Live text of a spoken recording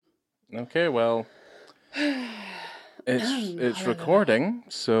Okay, well, it's recording,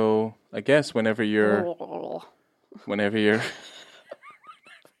 so I guess whenever you're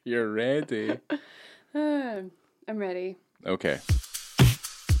you're ready. I'm ready. Okay.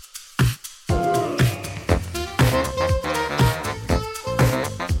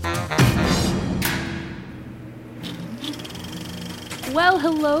 Well,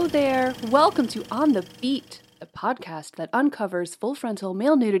 hello there. Welcome to On the Beat, a podcast that uncovers full frontal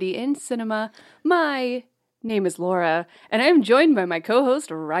male nudity in cinema. My name is Laura, and I'm joined by my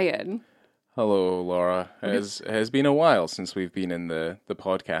co-host Ryan. Hello, Laura. It has been a while since we've been in the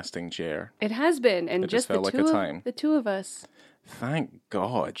podcasting chair. It has been, and It just felt like a time. the two of us. Thank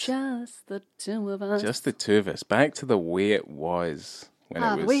God. Just the two of us. Just the two of us. Back to the way it was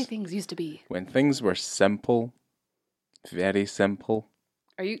when the way things used to be. When things were simple. Very simple.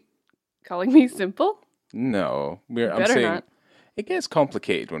 Are you calling me simple? No, I'm saying not. It gets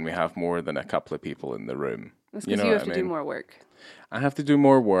complicated when we have more than a couple of people in the room. That's because you have to do more work. I have to do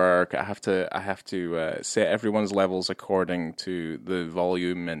more work. I have to set everyone's levels according to the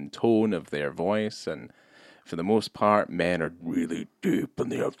volume and tone of their voice. And for the most part, men are really deep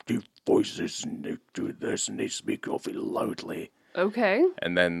and they have deep voices and they do this and they speak awfully loudly. Okay.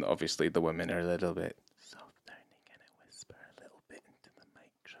 And then obviously the women are a little bit softer and they kind of whisper a little bit into the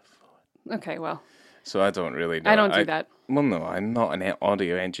microphone. Okay, well. So I don't really know. I don't do that. Well, no, I'm not an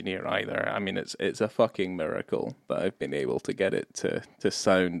audio engineer either. I mean, it's a fucking miracle that I've been able to get it to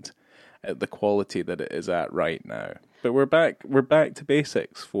sound at the quality that it is at right now. But we're back to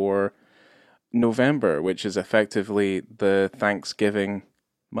basics for November, which is effectively the Thanksgiving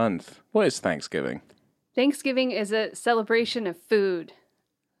month. What is Thanksgiving? Thanksgiving is a celebration of food.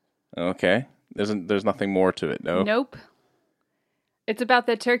 Okay. There's nothing more to it, no? Nope. It's about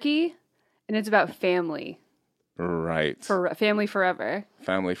the turkey. And it's about family. Right. For family forever.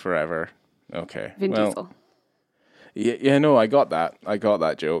 Family forever. Okay. Vin Diesel. Yeah, no, I got that. I got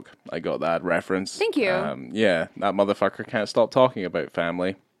that joke. I got that reference. Thank you. Yeah, that motherfucker can't stop talking about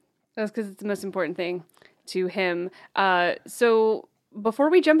family. That's because it's the most important thing to him. So before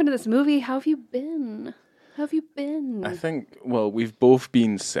we jump into this movie, how have you been? How have you been? I think, well, we've both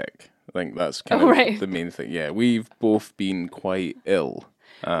been sick. I think that's kind of the main thing. Yeah, we've both been quite ill.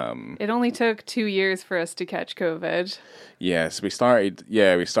 It only took 2 years for us to catch COVID. Yes, we started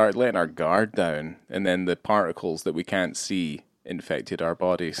letting our guard down, and then the particles that we can't see infected our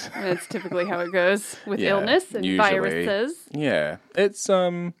bodies. That's typically how it goes with illness and usually, viruses. Yeah, I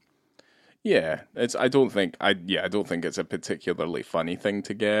don't think it's a particularly funny thing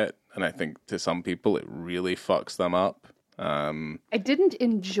to get, and I think to some people it really fucks them up. I didn't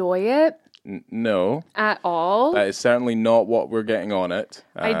enjoy it. No. At all. That is certainly not what we're getting on it.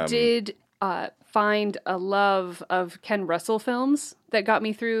 I did find a love of Ken Russell films that got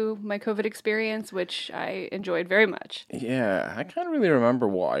me through my COVID experience, which I enjoyed very much. Yeah, I can't really remember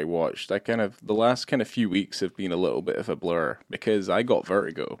what I watched. The last few weeks have been a little bit of a blur because I got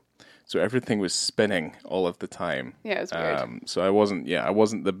vertigo. So everything was spinning all of the time. Yeah, it was weird. So I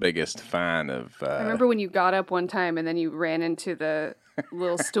wasn't the biggest fan of... I remember when you got up one time and then you ran into the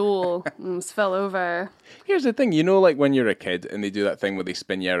little stool and almost fell over. Here's the thing, like when you're a kid and they do that thing where they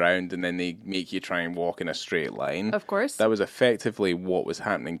spin you around and then they make you try and walk in a straight line. Of course. That was effectively what was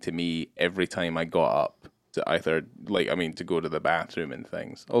happening to me every time I got up to either, to go to the bathroom and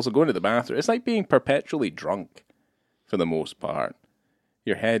things. Also, going to the bathroom, it's like being perpetually drunk for the most part.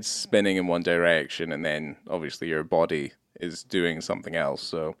 Your head's spinning in one direction and then obviously your body is doing something else.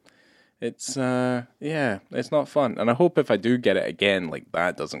 So it's not fun. And I hope if I do get it again,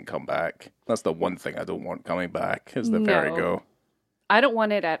 that doesn't come back. That's the one thing I don't want coming back is the vertigo. I don't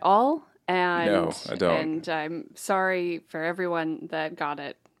want it at all. And, no, I don't. And I'm sorry for everyone that got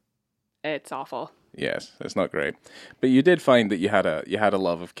it. It's awful. Yes, it's not great. But you did find that you had a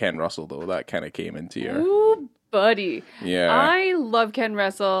love of Ken Russell though. That kind of came into your... Ooh, buddy. Yeah. I love Ken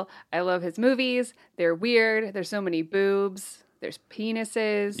Russell. I love his movies. They're weird. There's so many boobs. There's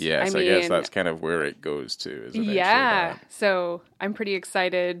penises. Yes, I guess that's kind of where it goes to. Is yeah. So I'm pretty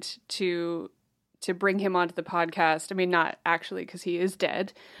excited to bring him onto the podcast. I mean, not actually because he is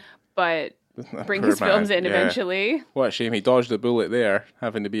dead, but bring his films in eventually. What a shame he dodged a bullet there,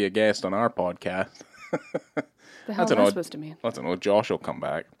 having to be a guest on our podcast. The hell is that supposed to mean? I don't know. Josh will come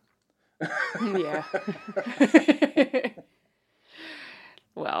back. Yeah.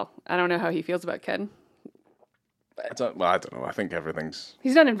 Well, I don't know how he feels about Ken. I don't know. I think everything's...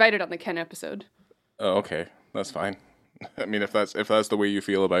 He's not invited on the Ken episode. Oh, okay. That's fine. I mean, if that's the way you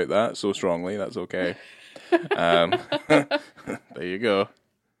feel about that so strongly, that's okay. There you go.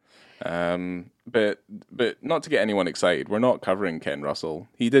 but not to get anyone excited, we're not covering Ken Russell.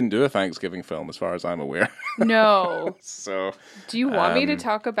 He didn't do a Thanksgiving film, as far as I'm aware. No. So, Do you want me to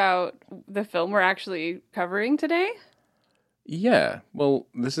talk about the film we're actually covering today? yeah. Well,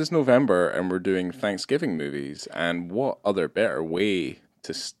 this is November, and we're doing Thanksgiving movies, and what other better way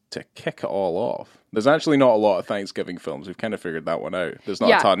to kick it all off? There's actually not a lot of Thanksgiving films. We've kind of figured that one out. There's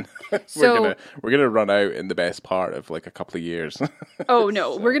not a ton. So, we're gonna run out in the best part of like a couple of years. oh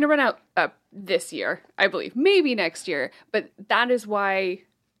no, we're gonna run out this year, I believe, maybe next year. But that is why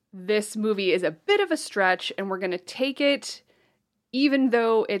this movie is a bit of a stretch, and we're gonna take it, even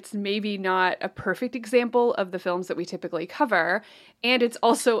though it's maybe not a perfect example of the films that we typically cover, and it's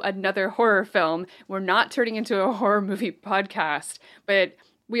also another horror film. We're not turning into a horror movie podcast, but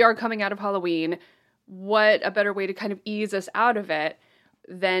we are coming out of Halloween. What a better way to kind of ease us out of it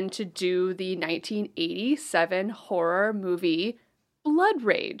than to do the 1987 horror movie Blood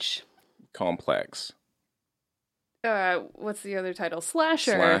Rage. Complex. What's the other title?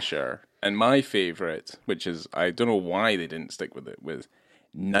 Slasher. Slasher. And my favorite, which is, I don't know why they didn't stick with it, was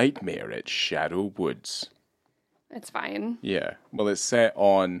Nightmare at Shadow Woods. It's fine. Yeah. Well, it's set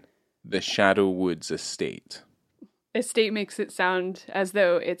on the Shadow Woods estate. Estate makes it sound as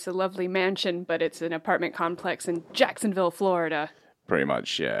though it's a lovely mansion, but it's an apartment complex in Jacksonville, Florida. Pretty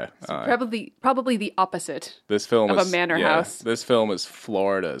much, yeah. Probably the opposite. This film of a manor house. This film is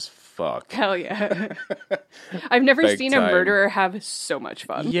Florida as fuck. Hell yeah. I've never Big seen time. a murderer have so much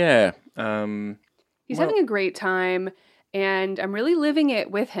fun. Yeah. He's having a great time, and I'm really living it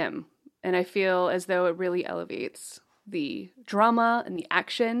with him. And I feel as though it really elevates the drama and the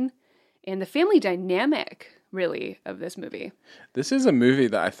action and the family dynamic, really, of this movie. This is a movie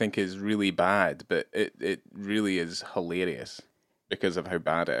that I think is really bad, but it really is hilarious because of how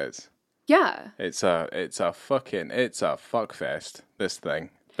bad it is. Yeah. It's a fuck fest, this thing.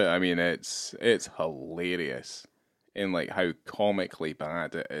 But I mean it's hilarious in like how comically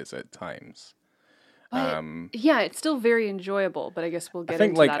bad it is at times. Yeah, it's still very enjoyable, but I guess we'll get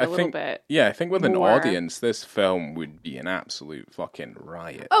into that a little bit. Yeah, I think with an more. audience, this film would be an absolute fucking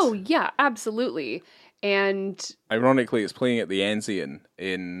riot. Oh, yeah, absolutely. And ironically, it's playing at the Enzian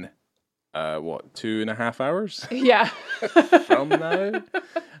in 2.5 hours? Yeah. From now?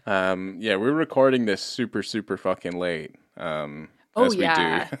 Yeah, we're recording this super fucking late. As we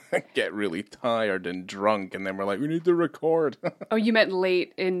do. Get really tired and drunk, and then we're like, we need to record. Oh, you meant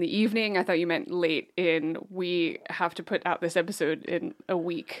late in the evening? I thought you meant late in we have to put out this episode in a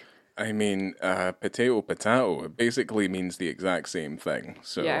week. I mean, potato, it basically means the exact same thing.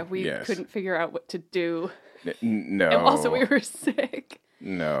 So yeah, we couldn't figure out what to do. No. And also we were sick.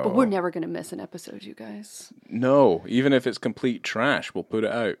 No. But we're never going to miss an episode, you guys. No, even if it's complete trash, we'll put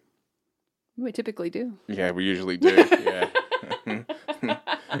it out. We typically do. Yeah, we usually do, yeah.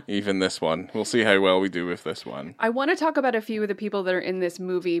 Even this one. We'll see how well we do with this one. I want to talk about a few of the people that are in this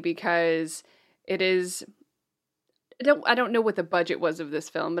movie because it is... I don't know what the budget was of this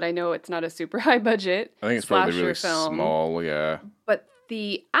film, but I know it's not a super high budget. I think it's probably really film. small, yeah. But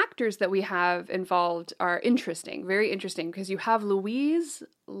the actors that we have involved are interesting, very interesting, because you have Louise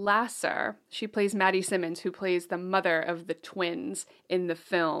Lasser. She plays Maddie Simmons, who plays the mother of the twins in the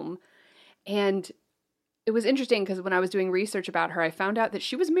film. And it was interesting because when I was doing research about her, I found out that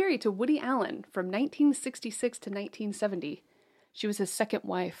she was married to Woody Allen from 1966 to 1970. She was his second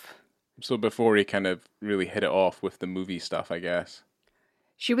wife. So before he kind of really hit it off with the movie stuff, I guess.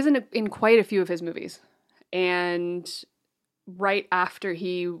 She was in quite a few of his movies. And right after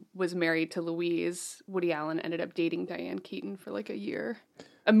he was married to Louise, Woody Allen ended up dating Diane Keaton for like a year.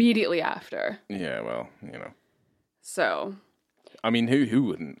 Immediately after. Yeah, well, you know. So. I mean, who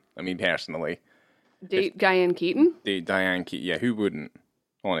wouldn't? I mean, personally. Date Diane Keaton? Date Diane Keaton. Yeah, who wouldn't?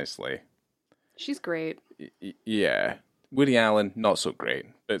 Honestly. She's great. Yeah. Woody Allen, not so great.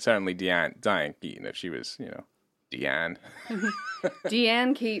 But certainly Diane Keaton, if she was, Deanne.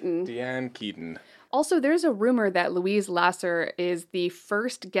 Deanne Keaton. Deanne Keaton. Also, there's a rumor that Louise Lasser is the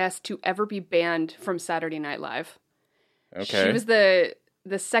first guest to ever be banned from Saturday Night Live. Okay. She was the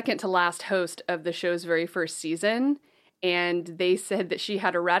second to last host of the show's very first season, and they said that she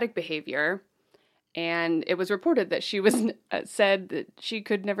had erratic behavior, and it was reported that she was said that she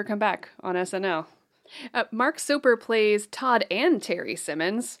could never come back on SNL. Mark Soper plays Todd and Terry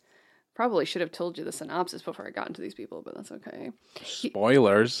Simmons. Probably should have told you the synopsis before I got into these people, but that's okay.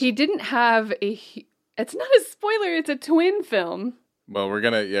 Spoilers. He didn't have it's not a spoiler, it's a twin film. Well, we're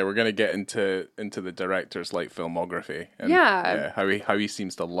gonna get into the director's like filmography and how he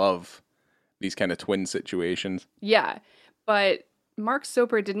seems to love these kind of twin situations. Yeah. But Mark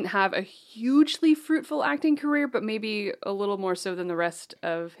Soper didn't have a hugely fruitful acting career, but maybe a little more so than the rest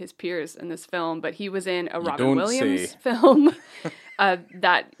of his peers in this film. But he was in a Robin don't Williams say. film.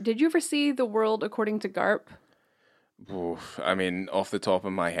 Did you ever see The World According to Garp? Oof, I mean, off the top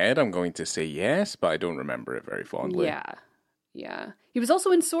of my head, I'm going to say yes, but I don't remember it very fondly. Yeah. He was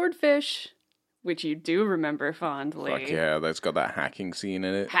also in Swordfish, which you do remember fondly. Fuck yeah, that's got that hacking scene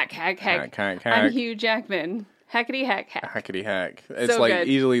in it. Hack. Hack. I'm Hugh Jackman. Hackety hack. Hackety hack. It's So like good.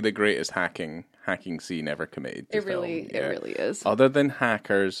 easily the greatest hacking scene ever committed to It film. really is. Other than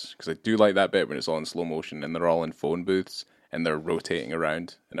Hackers, because I do like that bit when it's all in slow motion and they're all in phone booths and they're rotating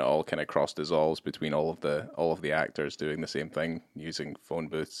around and it all kind of cross dissolves between all of the actors doing the same thing using phone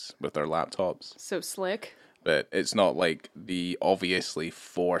booths with their laptops. So slick. But it's not like the obviously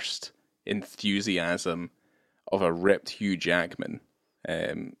forced enthusiasm of a ripped Hugh Jackman,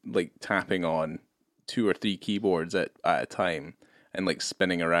 like tapping on 2 or 3 keyboards at a time and like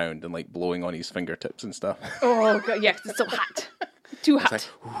spinning around and like blowing on his fingertips and stuff. Oh, God. Yeah, it's so hot. Too hot.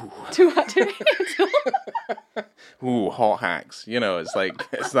 Too hot to handle. Ooh, hot hacks. You know, it's like,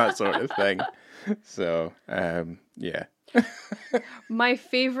 it's that sort of thing. So, yeah. My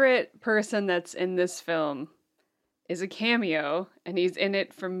favorite person that's in this film is a cameo, and he's in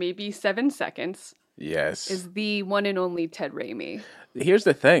it for maybe 7 seconds, Yes. is the one and only Ted Raimi. Here's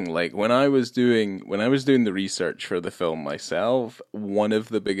the thing, like when I was doing the research for the film myself, one of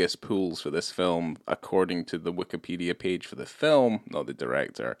the biggest pulls for this film, according to the Wikipedia page for the film, not the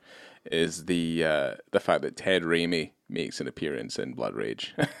director, is the fact that Ted Raimi makes an appearance in Blood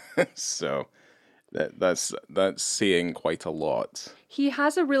Rage. So that's saying quite a lot. He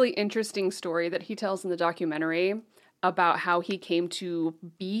has a really interesting story that he tells in the documentary about how he came to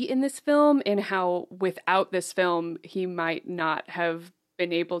be in this film and how without this film he might not have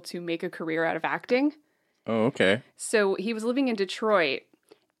been able to make a career out of acting. Oh, okay. So he was living in Detroit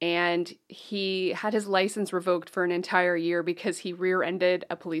and he had his license revoked for an entire year because he rear-ended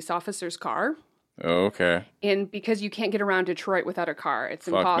a police officer's car. Oh, okay. And because you can't get around Detroit without a car, it's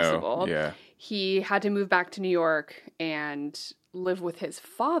impossible. No. Yeah. He had to move back to New York and live with his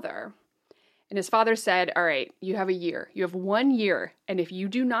father. And his father said, all right, you have a year. You have 1 year. And if you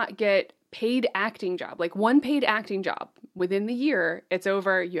do not get paid acting job, like one paid acting job within the year, it's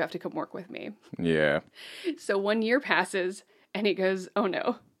over. You have to come work with me. Yeah. So 1 year passes and he goes, oh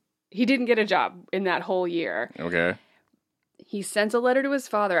no, he didn't get a job in that whole year. Okay. He sends a letter to his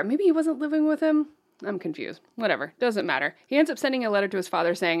father. Maybe he wasn't living with him. I'm confused. Whatever. Doesn't matter. He ends up sending a letter to his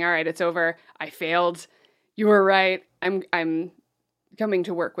father saying, all right, it's over. I failed. You were right. I'm coming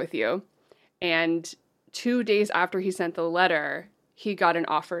to work with you. And 2 days after he sent the letter, he got an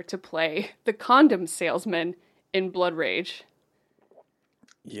offer to play the condom salesman in Blood Rage.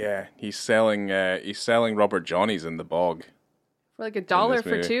 Yeah, he's selling rubber johnnies in the bog. For like $1 for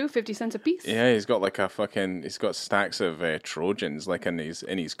movie. 2, 50 cents a piece. Yeah, he's got he's got stacks of Trojans like in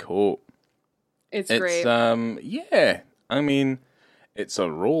his coat. It's great. Yeah, I mean, it's a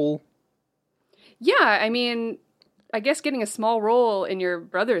role. Yeah, I mean, I guess getting a small role in your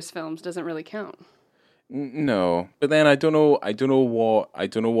brother's films doesn't really count. No, but then I don't know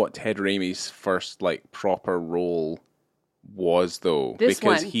what Ted Raimi's first like proper role was though,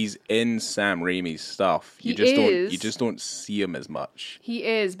 because he's in Sam Raimi's stuff. You just don't see him as much. He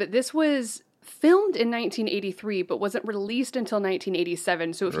is, but this was filmed in 1983, but wasn't released until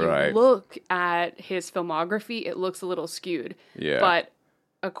 1987. So if you look at his filmography, it looks a little skewed. Yeah. But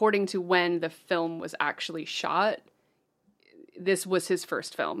according to when the film was actually shot, this was his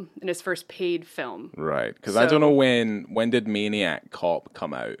first film and his first paid film. Right. Because I don't know when did Maniac Cop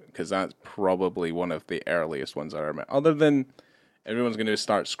come out? Because that's probably one of the earliest ones I remember. Other than everyone's going to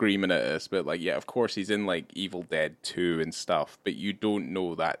start screaming at us, but like, yeah, of course he's in like Evil Dead 2 and stuff, but you don't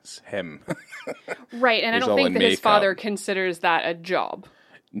know that's him. Right. And I don't think that his father considers that a job.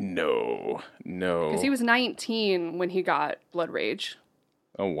 No. Because he was 19 when he got Blood Rage.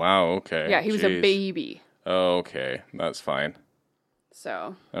 Oh, wow. Okay. Yeah, he was a baby. Oh, okay. That's fine.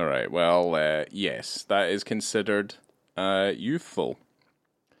 So. All right. Well, yes, that is considered youthful,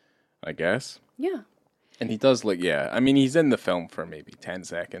 I guess. Yeah. And he does look, I mean, he's in the film for maybe 10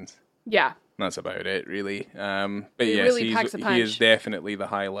 seconds. Yeah. That's about it, really. But he yes, really packs a punch. He is definitely the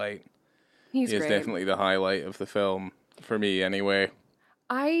highlight. He is definitely the highlight of the film, for me anyway.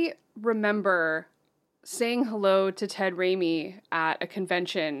 I remember saying hello to Ted Raimi at a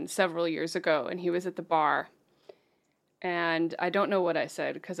convention several years ago, and he was at the bar. And I don't know what I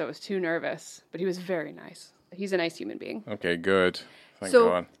said because I was too nervous, but he was very nice. He's a nice human being. Okay, good. Thank so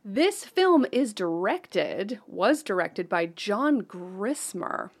God. This film was directed by John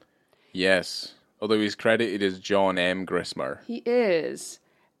Grissmer. Yes. Although he's credited as John M. Grismer. He is.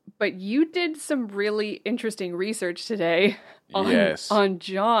 But you did some really interesting research today on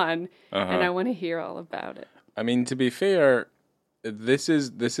John, and I want to hear all about it. I mean, to be fair, this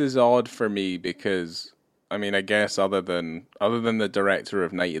is odd for me because I mean, I guess other than the director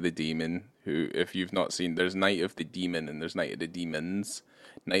of Night of the Demon, who, if you've not seen, there's Night of the Demon and there's Night of the Demons.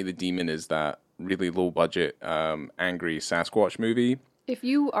 Night of the Demon is that really low budget, angry Sasquatch movie. If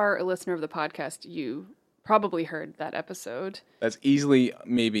you are a listener of the podcast, you probably heard that episode. That's easily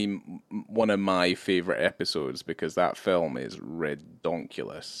maybe one of my favorite episodes because that film is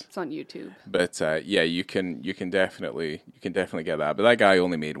redonkulous. It's on YouTube. But yeah, you can definitely get that. But that guy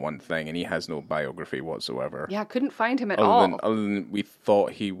only made one thing, and he has no biography whatsoever. Yeah, couldn't find him at all. Other than we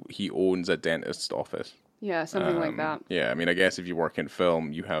thought he owns a dentist's office. Yeah, something like that. Yeah, I mean, I guess if you work in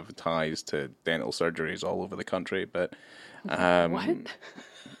film, you have ties to dental surgeries all over the country. But what?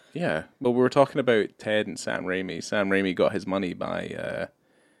 Yeah, well, we were talking about Ted and Sam Raimi. Sam Raimi got his money by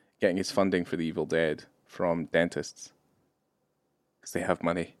getting his funding for The Evil Dead from dentists. Because they have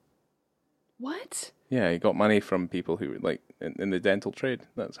money. What? Yeah, he got money from people who, like, in the dental trade.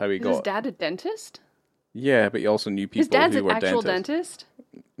 That's how he got... Is his dad a dentist? Yeah, but he also knew people his dad's who were an actual dentists.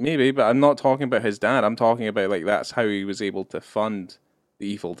 dentist? Maybe, but I'm not talking about his dad. I'm talking about, like, that's how he was able to fund The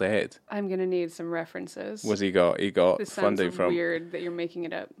Evil Dead. I'm going to need some references. He got this funding sounds from... weird that you're making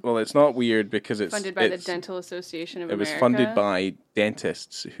it up. Well, it's not weird because it's... Funded by the Dental Association of America? It was funded by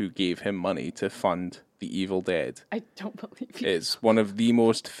dentists who gave him money to fund The Evil Dead. I don't believe you. It's one of the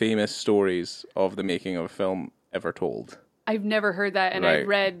most famous stories of the making of a film ever told. I've never heard that, and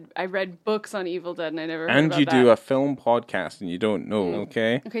Right. I read books on Evil Dead, and I never heard And about you that. do a film podcast and you don't know,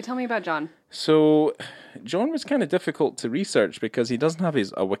 okay? Okay, tell me about John. So, John was kind of difficult to research because he doesn't have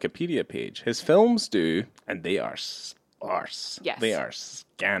a Wikipedia page. His films do, and they are sparse. Yes. They are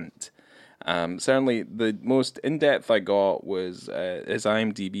scant. Certainly, the most in-depth I got was his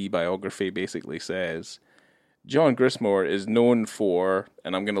IMDb biography basically says, John Grismer is known for,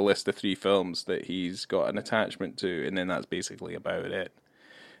 and I'm going to list the 3 films that he's got an attachment to, and then that's basically about it.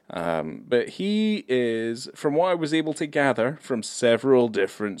 But he is, from what I was able to gather from several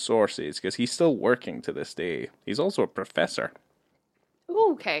different sources, because he's still working to this day, he's also a professor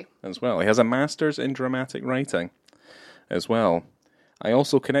Ooh, okay. as well. He has a master's in dramatic writing as well. I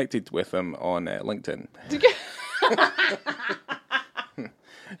also connected with him on LinkedIn.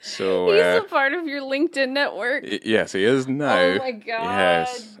 So He's a part of your LinkedIn network. Yes, he is now. Oh my God.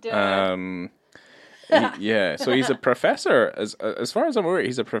 Yes. Yeah, so he's a professor. As far as I'm aware,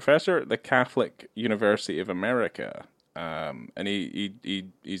 he's a professor at the Catholic University of America, and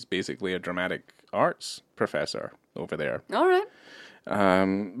he's basically a dramatic arts professor over there. All right.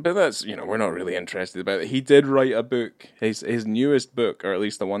 But that's, we're not really interested about it. He did write a book. His newest book, or at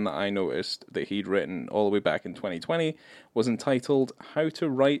least the one that I noticed that he'd written all the way back in 2020, was entitled How to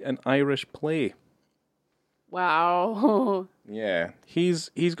Write an Irish Play. Wow. Yeah. He's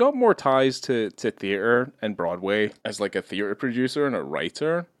got more ties to theater and Broadway as like a theater producer and a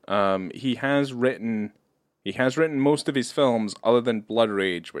writer. He has written most of his films, other than Blood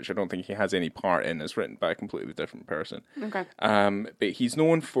Rage, which I don't think he has any part in. It's written by a completely different person. Okay. But he's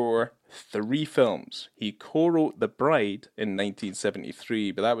known for 3 films. He co-wrote The Bride in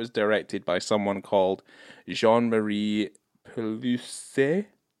 1973, but that was directed by someone called Jean-Marie Pelouse,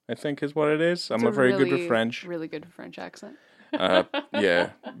 I think is what it is. I'm not very good with French. Really good French accent. Yeah,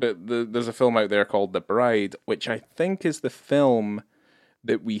 but there's a film out there called The Bride, which I think is the film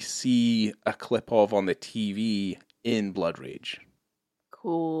that we see a clip of on the TV in Blood Rage.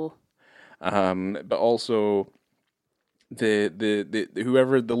 Cool. But also the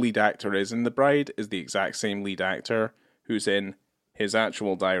whoever the lead actor is in The Bride is the exact same lead actor who's in his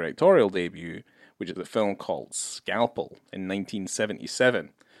actual directorial debut, which is a film called Scalpel in 1977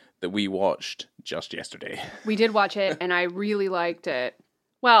 that we watched just yesterday. We did watch it, and I really liked it.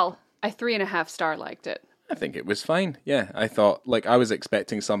 Well, I 3.5-star liked it. I think it was fine. Yeah, I thought, I was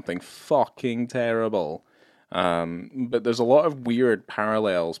expecting something fucking terrible. But there's a lot of weird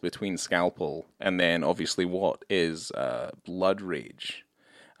parallels between Scalpel and then obviously what is Blood Rage.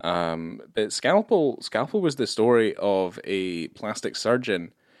 But Scalpel was the story of a plastic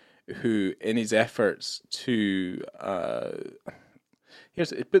surgeon who, in his efforts to...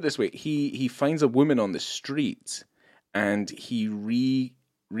 put it this way, he finds a woman on the street and he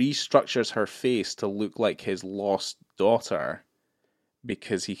restructures her face to look like his lost daughter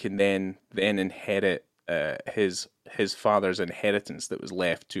because he can then inherit his father's inheritance that was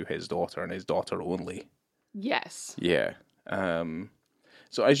left to his daughter and his daughter only. Yes. Yeah.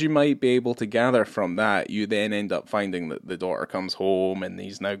 So as you might be able to gather from that, you then end up finding that the daughter comes home and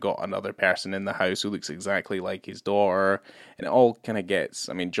he's now got another person in the house who looks exactly like his daughter. And it all kind of gets,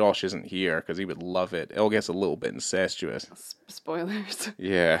 I mean, Josh isn't here because he would love it. It all gets a little bit incestuous. Spoilers.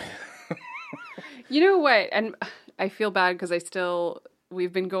 Yeah. You know what? And I feel bad because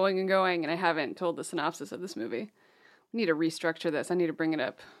we've been going and going and I haven't told the synopsis of this movie. We need to restructure this. I need to bring it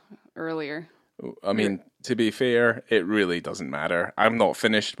up earlier. I mean, to be fair, it really doesn't matter. I'm not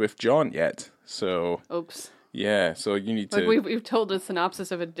finished with John yet, so... Oops. Yeah, so you need to... We've told a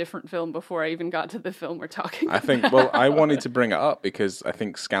synopsis of a different film before I even got to the film we're talking about. I think, well, I wanted to bring it up because I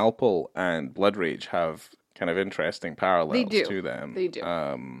think Scalpel and Blood Rage have kind of interesting parallels to them. They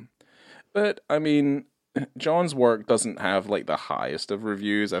do. But, I mean, John's work doesn't have, like, the highest of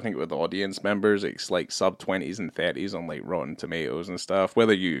reviews. I think with audience members, it's, like, sub-20s and 30s on, like, Rotten Tomatoes and stuff.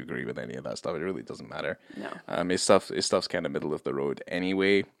 Whether you agree with any of that stuff, it really doesn't matter. No. His stuff's kind of middle of the road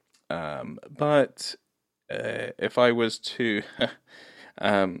anyway. But if I was to...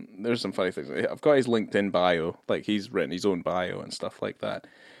 there's some funny things. I've got his LinkedIn bio. Like, he's written his own bio and stuff like that.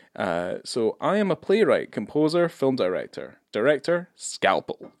 So I am a playwright, composer, film director. Director,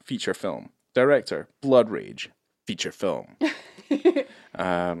 Scalpel, feature film. Director, Blood Rage, feature film.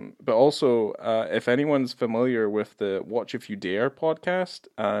 But also, if anyone's familiar with the Watch If You Dare podcast,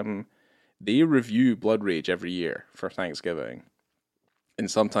 they review Blood Rage every year for Thanksgiving. And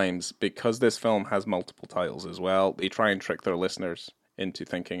sometimes, because this film has multiple titles as well, they try and trick their listeners into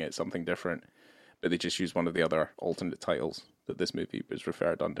thinking it's something different. But they just use one of the other alternate titles that this movie was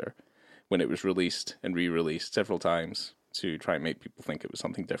referred under when it was released and re-released several times to try and make people think it was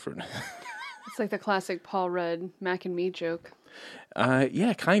something different. It's like the classic Paul Rudd, Mac and Me joke.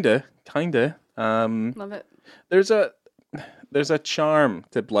 Yeah, kinda. Love it. There's a charm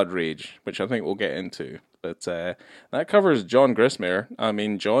to Blood Rage, which I think we'll get into. But that covers John Grissmere. I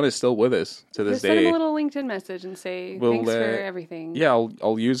mean, John is still with us to this Just day. send him a little LinkedIn message and say thanks for everything. Yeah,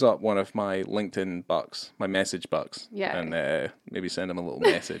 I'll use up one of my LinkedIn bucks, my message bucks. Yeah. And maybe send him a little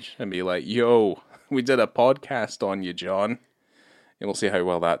message and be like, yo, we did a podcast on you, John. And we'll see how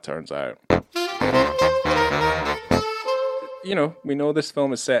well that turns out. You know, we know this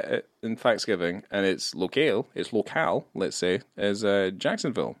film is set in Thanksgiving, and it's locale, let's say, is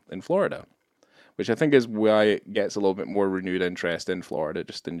Jacksonville in Florida, which I think is why it gets a little bit more renewed interest in Florida,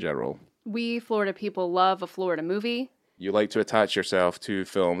 just in general. We Florida people love a Florida movie. You like to attach yourself to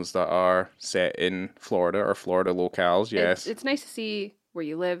films that are set in Florida or Florida locales, yes. It's nice to see where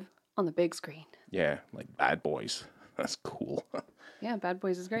you live on the big screen. Yeah, like Bad Boys. That's cool. Yeah, Bad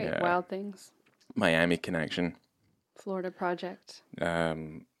Boys is great. Yeah. Wild Things. Miami Connection. Florida Project.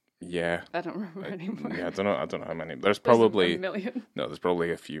 Yeah. I don't remember anymore. Yeah, I don't know how many. There's probably a million. No, there's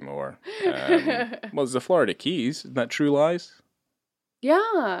probably a few more. Well, there's the Florida Keys. Isn't that True Lies? Yeah.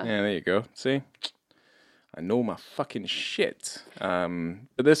 Yeah, there you go. See? I know my fucking shit. But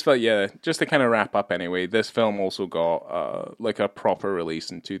this film, yeah, just to kind of wrap up anyway, this film also got like a proper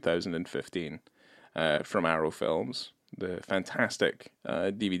release in 2015 from Arrow Films, the fantastic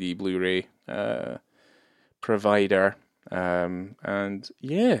DVD Blu-ray provider. And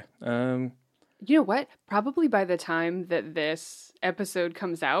yeah. You know what? Probably by the time that this episode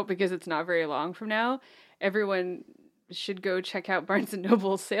comes out, because it's not very long from now, everyone should go check out Barnes &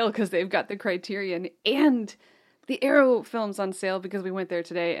 Noble's sale because they've got the Criterion and the Arrow films on sale because we went there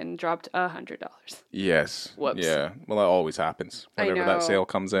today and dropped $100. Yes. Whoops. Yeah. Well, that always happens whenever that sale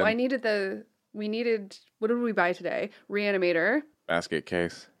comes in. Well, what did we buy today? Reanimator. Basket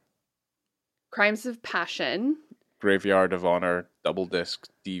Case. Crimes of Passion. Graveyard of Honor double disc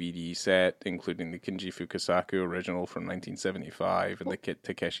DVD set, including the Kinji Fukasaku original from 1975 and the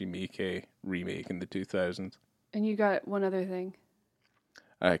Takeshi Miike remake in the 2000s. And you got one other thing.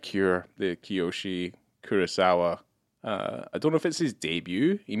 Cure, the Kiyoshi Kurosawa. I don't know if it's his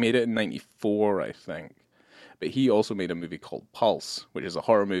debut. He made it in 94, I think. But he also made a movie called Pulse, which is a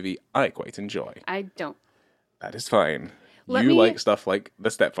horror movie I quite enjoy. I don't. That is fine. You like stuff like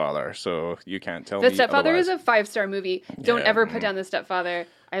The Stepfather, so you can't tell me The Stepfather otherwise. is a 5-star movie. Don't ever put down The Stepfather.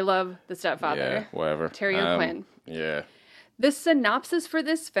 I love The Stepfather. Yeah, whatever. Terry O'Quinn. Yeah. The synopsis for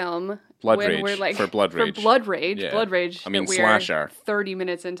this film... Blood Rage. For Blood Rage. For Blood Rage. Yeah. Blood Rage. I mean, we slasher. Are 30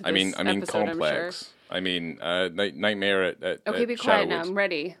 minutes into this I mean episode, complex. I'm sure. Nightmare at Okay, be quiet now. I'm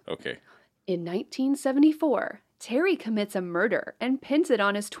ready. Okay. In 1974, Terry commits a murder and pins it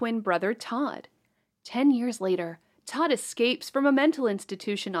on his twin brother, Todd. 10 years later, Todd escapes from a mental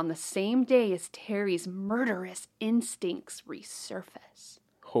institution on the same day as Terry's murderous instincts resurface.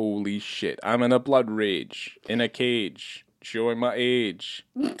 Holy shit. I'm in a blood rage. In a cage. Showing my age.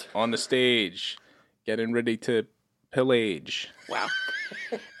 On the stage. Getting ready to pillage. Wow.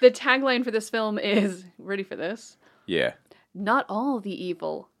 The tagline for this film is, ready for this? Yeah. Not all the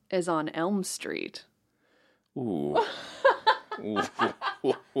evil is on Elm Street. Ooh.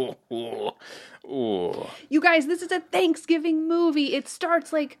 Ooh. You guys, this is a Thanksgiving movie. It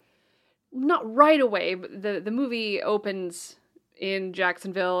starts like, not right away, but the movie opens in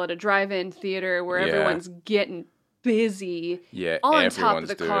Jacksonville at a drive-in theater where everyone's getting busy. Yeah, on top of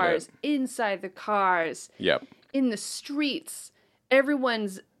the doing cars, it. inside the cars, Yep. in the streets.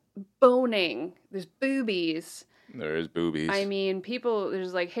 Everyone's boning. There's boobies. There's boobies. I mean,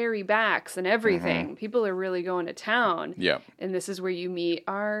 there's like hairy backs and everything. Mm-hmm. People are really going to town. Yep. And this is where you meet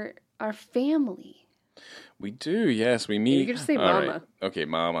our family. We do, yes. We meet. You can just say All Mama. right. Okay,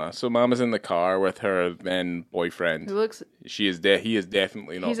 Mama. So Mama's in the car with her then boyfriend. Who looks... He is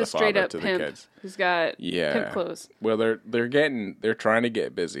definitely not He's the a straight father up to pimp the kids. who's got Yeah. pimp clothes. Well, they're trying to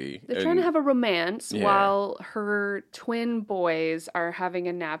get busy. They're trying to have a romance Yeah. while her twin boys are having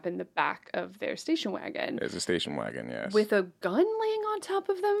a nap in the back of their station wagon There's a station wagon, yes. with a gun laying on top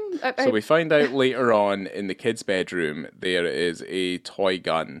of them. So we find out later on in the kids' bedroom there is a toy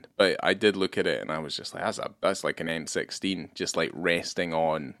gun, but I did look at it and I was just like, that's like an M16, just like resting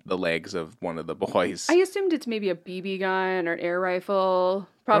on the legs of one of the boys. I assumed it's maybe a BB gun or an air rifle,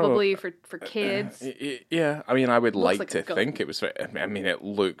 probably for kids. Yeah, I mean, I would Looks like like to a gun. think it was. I mean, it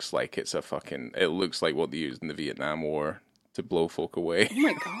looks like it looks like what they used in the Vietnam War to blow folk away. Oh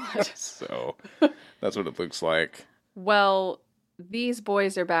my god. So that's what it looks like. Well, these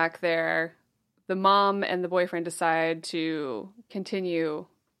boys are back there. The mom and the boyfriend decide to continue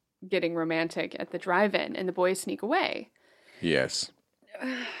getting romantic at the drive-in, and the boys sneak away. Yes.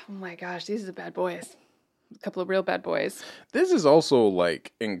 Oh my gosh, these are bad boys. A couple of real bad boys. This is also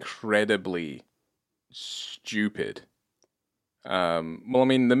like incredibly stupid. Well, I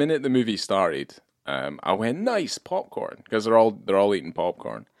mean, the minute the movie started, I went nice popcorn because they're all eating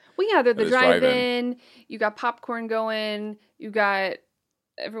popcorn. Well, yeah, they're the At this drive-in. drive-in. You got popcorn going. You got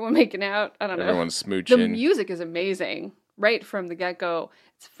everyone making out. I don't know. Everyone's The smooching. music is amazing right from the get-go.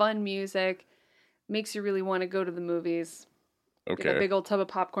 It's fun music. Makes you really want to go to the movies. Get a Okay. big old tub of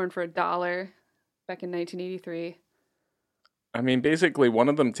popcorn for $1 back in 1983. I mean, basically, one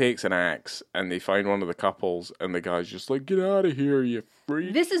of them takes an axe and they find one of the couples, and the guy's just like, "Get out of here, you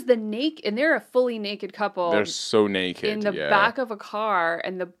freak!" This is the naked, and they're a fully naked couple. They're so naked in the yeah. back of a car,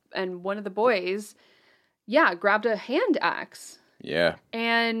 and one of the boys, grabbed a hand axe Yeah,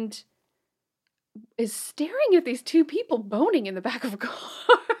 and is staring at these two people boning in the back of a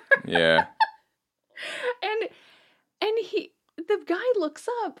car. yeah. and the guy looks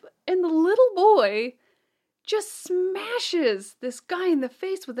up, and the little boy just smashes this guy in the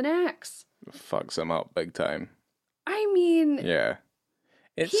face with an axe. Fucks him up big time. I mean, Yeah,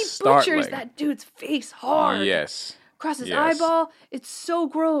 it's he startling. butchers that dude's face hard. Yes, Across his Yes. eyeball. It's so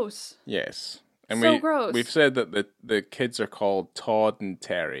gross. yes. And So gross. we've said that the kids are called Todd and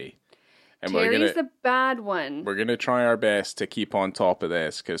Terry, and Terry's the bad one. we're gonna try our best to keep on top of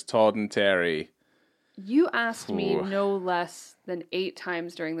this because Todd and Terry. You asked me Ooh. no less than 8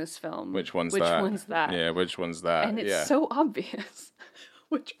 times during this film. Which one's Which that? one's that? Yeah, which one's that? And it's yeah, so obvious.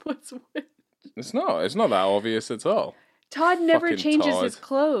 Which one's which? it's not that obvious at all. Todd never Fucking changes Todd. his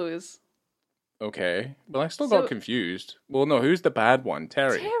clothes. Okay, well I still So- got confused. Well, no, who's the bad one?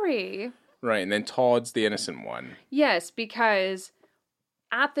 Terry. Terry. Right, and then Todd's the innocent one. Yes, because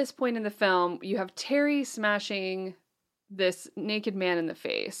at this point in the film, you have Terry smashing this naked man in the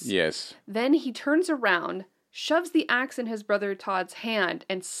face. Yes. Then he turns around, shoves the axe in his brother Todd's hand,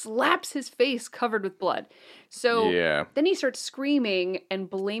 and slaps his face covered with blood. So Yeah. then he starts screaming and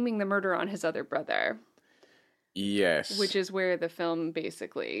blaming the murder on his other brother, Yes. which is where the film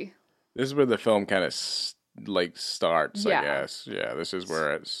basically... This is where the film kind of starts, Yeah. I guess. Yeah, this is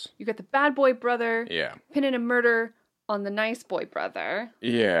where it's... You got the bad boy brother Yeah. pinning a murder on the nice boy brother.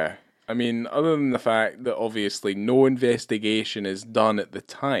 Yeah. I mean, other than the fact that obviously no investigation is done at the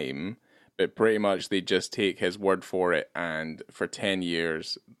time, but pretty much they just take his word for it, and for 10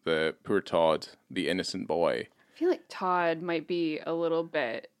 years, the poor Todd, the innocent boy... I feel like Todd might be a little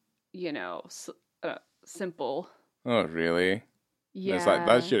bit, simple. Oh, really? Yeah.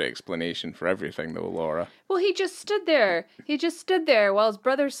 That's your explanation for everything, though, Laura. Well, he just stood there. He just stood there while his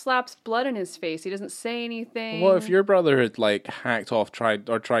brother slaps blood in his face. He doesn't say anything. Well, if your brother had tried to hack I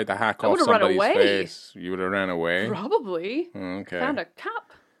off would've run somebody's away. face, you would have ran away. Probably. Okay, Found a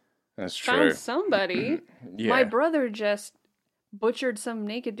cop. that's true. Found somebody. Yeah, My brother just butchered some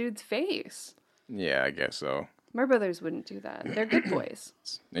naked dude's face. yeah, I guess so. My brothers wouldn't do that. They're good boys.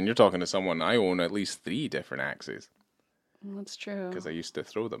 And you're talking to someone I own at least 3 different axes That's true. because I used to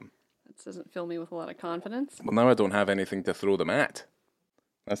throw them. That doesn't fill me with a lot of confidence. Well, now I don't have anything to throw them at.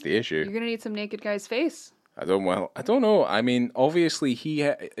 That's the issue. You're going to need some naked guy's face. I don't know. I mean, obviously,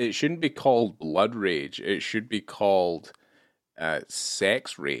 it shouldn't be called blood rage. It should be called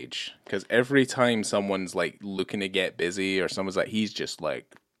sex rage. Because every time someone's like looking to get busy, or someone's like, he's just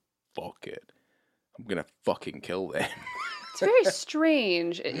like, fuck it, I'm gonna fucking kill them. It's very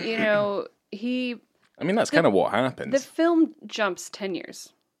strange. You know, I mean, that's kind of what happens. The film jumps 10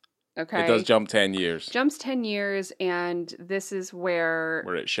 years. Okay. It does jump 10 years. Jumps 10 years, and this is where...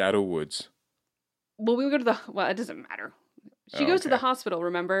 We're at Shadow Woods. Well, we go to the... Well, it doesn't matter. She goes to the hospital,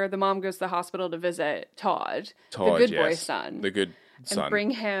 remember? The mom goes to the hospital to visit Todd the good boy son. The good son. And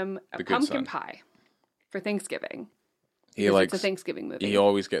bring him a pumpkin pie for Thanksgiving. It's a Thanksgiving movie. He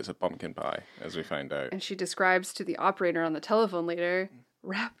always gets a pumpkin pie, as we find out. And she describes to the operator on the telephone later,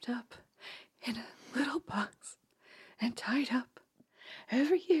 wrapped up in a little box and tied up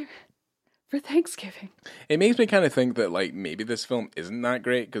every year for Thanksgiving. It makes me kind of think that, like, maybe this film isn't that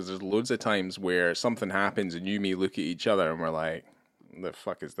great, because there's loads of times where something happens and you and me look at each other and we're like, the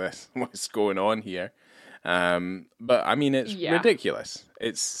fuck is this? What's going on here? But, I mean, it's ridiculous.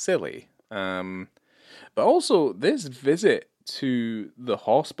 It's silly. But also, this visit to the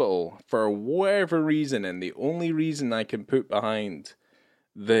hospital, for whatever reason, and the only reason I can put behind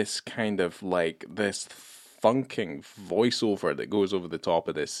this kind of, like, this funking voiceover that goes over the top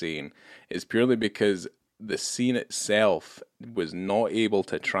of this scene is purely because the scene itself was not able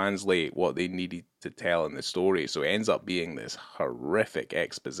to translate what they needed to tell in the story, so it ends up being this horrific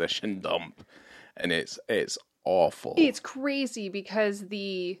exposition dump, and it's awful. It's crazy because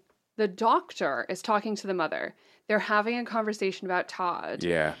the doctor is talking to the mother. They're having a conversation about Todd.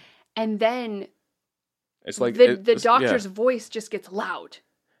 Yeah. And then it's like the doctor's voice just gets loud.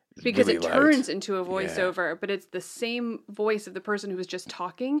 Because really it turns into a voiceover, but it's the same voice of the person who was just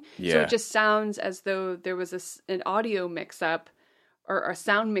talking. Yeah. So it just sounds as though there was an audio mix-up or a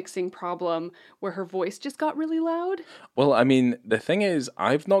sound mixing problem where her voice just got really loud. Well, I mean, the thing is,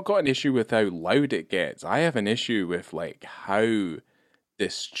 I've not got an issue with how loud it gets. I have an issue with, like, how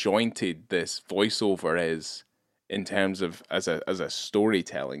disjointed this voiceover is in terms of as a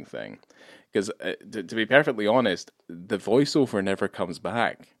storytelling thing. Because to be perfectly honest, the voiceover never comes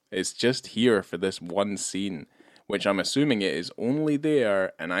back. It's just here for this one scene, which I'm assuming it is only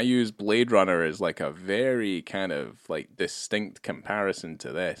there, and I use Blade Runner as like a very kind of like distinct comparison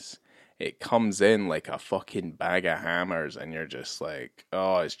to this. It comes in like a fucking bag of hammers, and you're just like,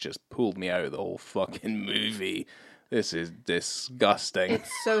 oh, it's just pulled me out of the whole fucking movie. This is disgusting.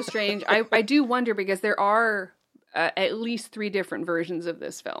 It's so strange. I do wonder, because there are at least 3 different versions of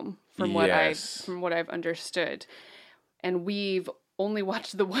this film from what I've understood, and we've only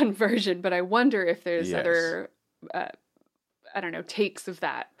watched the one version. But I wonder if there's other, I don't know, takes of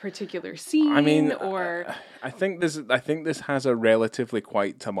that particular scene. I mean, or I think this has a relatively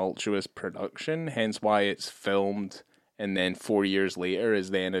quite tumultuous production, hence why it's filmed and then 4 years later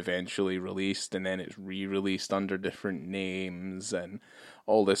is then eventually released, and then it's re-released under different names and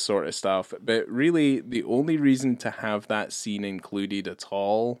all this sort of stuff. But really, the only reason to have that scene included at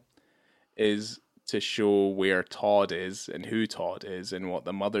all is to show where Todd is and who Todd is and what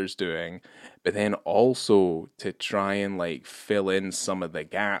the mother's doing, but then also to try and like fill in some of the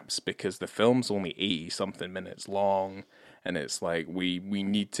gaps, because the film's only 80-something minutes long, and it's like we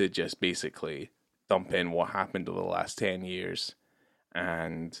need to just basically dump in what happened over the last 10 years,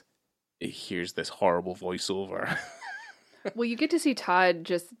 and here's this horrible voiceover. Well, you get to see Todd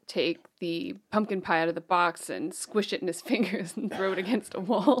just take the pumpkin pie out of the box and squish it in his fingers and throw it against a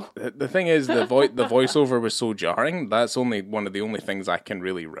wall. The thing is, the voiceover was so jarring. That's only one of the only things I can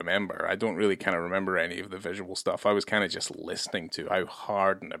really remember. I don't really kind of remember any of the visual stuff. I was kind of just listening to how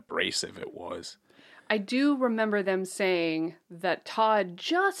hard and abrasive it was. I do remember them saying that Todd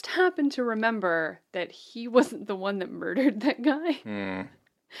just happened to remember that he wasn't the one that murdered that guy.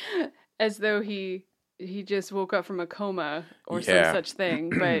 As though he just woke up from a coma or some such thing,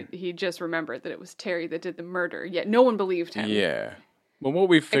 but he just remembered that it was Terry that did the murder, yet no one believed him. Yeah. Well, what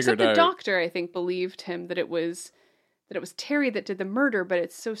we figured Except the doctor, I think, believed him that it was Terry that did the murder, but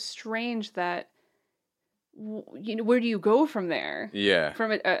it's so strange that, you know, where do you go from there? Yeah.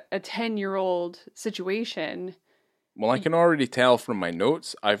 From a 10-year-old situation. Well, I can already tell from my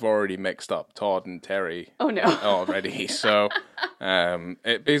notes, I've already mixed up Todd and Terry. Oh, no. Already. So,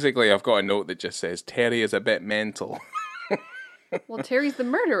 basically, I've got a note that just says, Terry is a bit mental. Well, Terry's the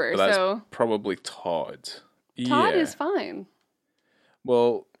murderer, but that's so... probably Todd. Todd is fine.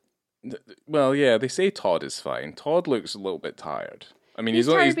 Well, yeah, they say Todd is fine. Todd looks a little bit tired. I mean, he's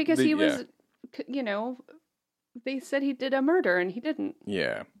tired because he was, you know, they said he did a murder and he didn't.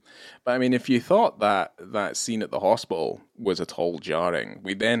 Yeah. But I mean, if you thought that scene at the hospital was at all jarring,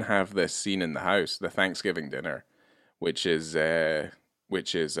 we then have this scene in the house, the Thanksgiving dinner, which is a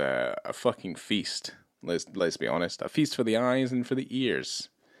fucking feast. Let's be honest, a feast for the eyes and for the ears.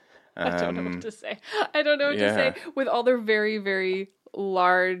 I don't know what to say. I don't know what to say. With all their very, very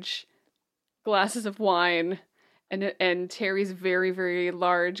large glasses of wine and Terry's very, very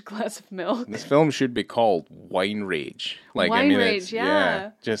large glass of milk. This film should be called Wine Rage. Wine Rage,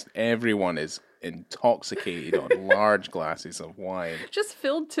 yeah. Just everyone is intoxicated on large glasses of wine. Just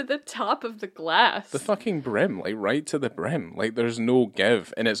filled to the top of the glass. The fucking brim, like right to the brim. Like there's no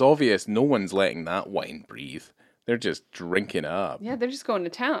give. And it's obvious no one's letting that wine breathe. They're just drinking it up. Yeah, they're just going to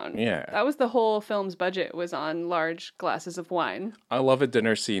town. Yeah. That was the whole film's budget, was on large glasses of wine. I love a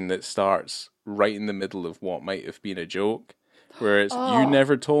dinner scene that starts right in the middle of what might have been a joke, where it's, you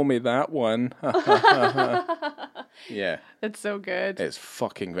never told me that one. Yeah. It's so good. It's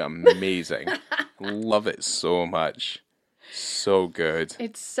fucking amazing. Love it so much. So good.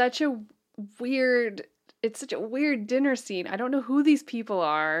 It's such a weird dinner scene. I don't know who these people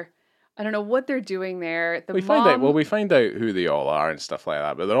are. I don't know what they're doing there. We find out who they all are and stuff like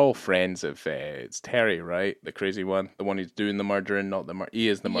that, but they're all friends of, it's Terry, right? The crazy one, the one who's doing the murdering, not the he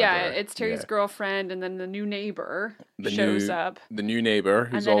is the murderer. Yeah, it's Terry's girlfriend, and then the new neighbor shows up. The new neighbor,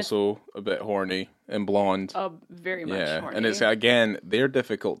 who's also a bit horny and blonde. Very much horny. And it's, again, they're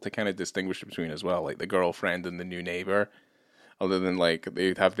difficult to kind of distinguish between as well, like the girlfriend and the new neighbor, other than like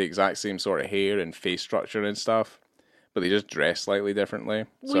they have the exact same sort of hair and face structure and stuff. But they just dress slightly differently.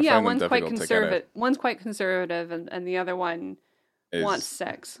 Well, yeah, one's quite conservative. One's quite conservative, and the other one wants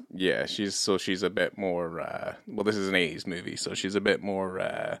sex. Yeah, she's a bit more. Well, this is an 80s movie, so she's a bit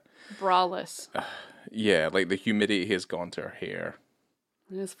more braless. Yeah, like the humidity has gone to her hair.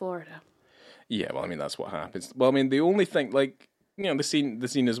 It is Florida. Yeah, well, I mean that's what happens. Well, I mean the only thing, like, you know, the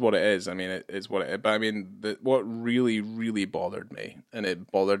scene is what it is. I mean, it is what it is. But I mean, what really, really bothered me, and it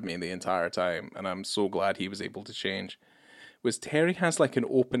bothered me the entire time, and I'm so glad he was able to change, was Terry has like an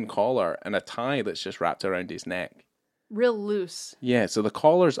open collar and a tie that's just wrapped around his neck. Real loose. Yeah, so the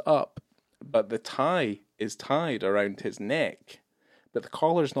collar's up, but the tie is tied around his neck, but the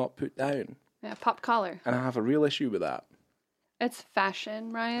collar's not put down. Yeah, pop collar. And I have a real issue with that. It's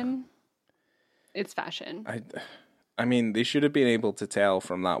fashion, Ryan. It's fashion. I mean, they should have been able to tell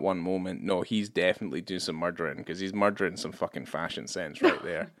from that one moment, no, he's definitely doing some murdering, because he's murdering some fucking fashion sense right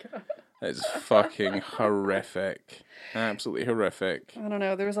there. It's fucking horrific. Absolutely horrific. I don't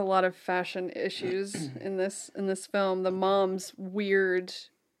know, there was a lot of fashion issues in this film. The mom's weird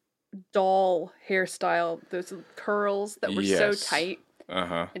doll hairstyle, those curls that were so tight,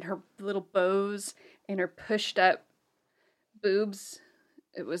 and her little bows, and her pushed up boobs.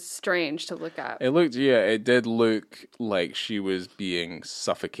 It was strange to look at. It did look like she was being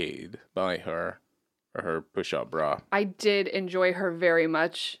suffocated by her push-up bra. I did enjoy her very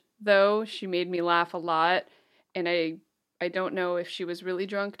much, though. She made me laugh a lot, and I don't know if she was really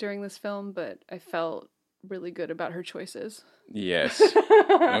drunk during this film, but I felt really good about her choices. Yes.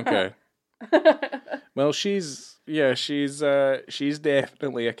 Okay. Well, she's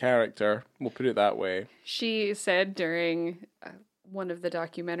definitely a character. We'll put it that way. She said during one of the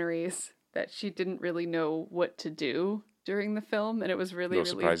documentaries that she didn't really know what to do during the film, and it was really, no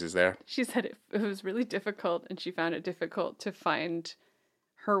surprises there. She said it was really difficult, and she found it difficult to find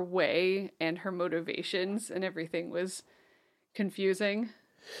her way, and her motivations and everything was confusing.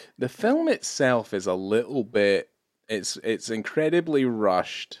 The film itself is a little bit, it's incredibly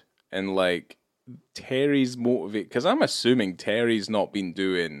rushed, and like Terry's motivate, because I'm assuming Terry's not been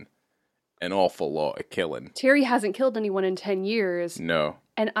doing an awful lot of killing. Terry hasn't killed anyone in 10 years. No.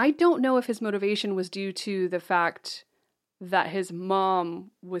 And I don't know if his motivation was due to the fact that his mom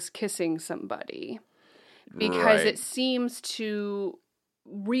was kissing somebody. Because it seems to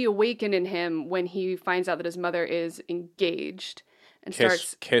reawaken in him when he finds out that his mother is engaged. And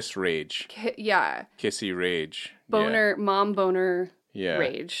starts... Kiss rage. Yeah. Kissy rage. Boner, yeah. Mom boner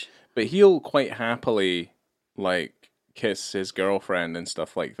rage. But he'll quite happily, like, kiss his girlfriend and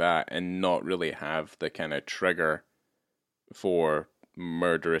stuff like that and not really have the kind of trigger for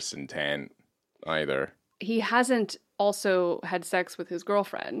murderous intent either. He hasn't also had sex with his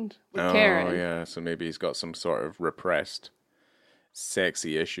girlfriend, with Karen. Oh, yeah, so maybe he's got some sort of repressed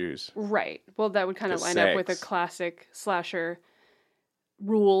sexy issues. Right. Well, that would kind of line up with a classic slasher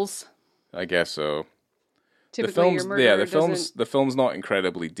rules. I guess so. Typically, the film's not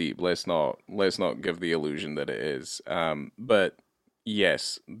incredibly deep. Let's not give the illusion that it is. But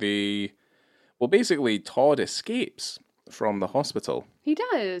yes, basically Todd escapes from the hospital. He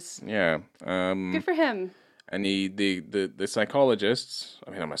does. Yeah. Good for him. And the psychologists,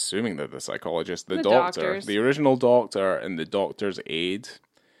 I mean, I'm assuming they're the psychologists, the doctor, doctors. the original doctor and the doctor's aide,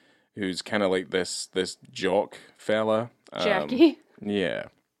 who's kind of like this jock fella. Jackie. Yeah.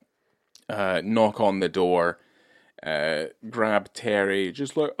 Knock on the door, grab Terry,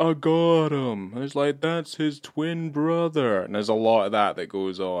 just like, I got him. And it's like, that's his twin brother. And there's a lot of that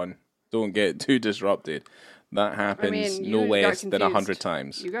goes on. Don't get too disrupted. That happens no less than 100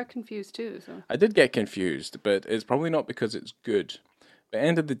 times. You got confused too. So I did get confused, but it's probably not because it's good. At the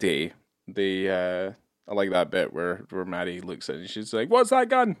end of the day, I like that bit where Maddie looks at it and she's like, what's that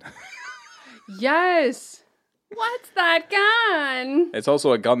gun? yes. What's that gun? It's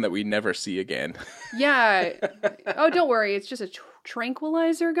also a gun that we never see again. Yeah. Oh, don't worry. It's just a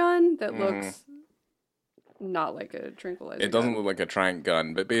tranquilizer gun that looks not like a tranquilizer It doesn't look like a trank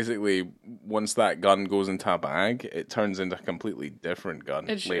gun, but basically, once that gun goes into a bag, it turns into a completely different gun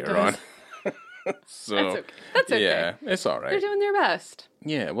later on. So That's okay. Yeah, it's all right. They're doing their best.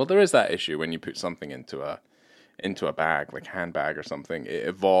 Yeah, well, there is that issue when you put something into a bag, like a handbag or something. It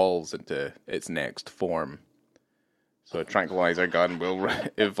evolves into its next form. So a tranquilizer gun will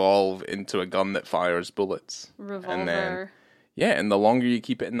evolve into a gun that fires bullets. Revolver. And then, yeah, and the longer you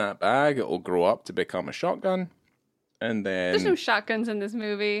keep it in that bag, it will grow up to become a shotgun. And then there's no shotguns in this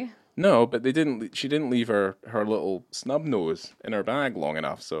movie. No, but they didn't. She didn't leave her little snub nose in her bag long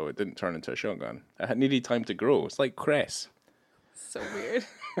enough, so it didn't turn into a shotgun. It had needed time to grow. It's like Cress. So weird.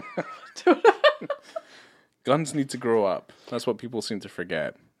 Guns need to grow up. That's what people seem to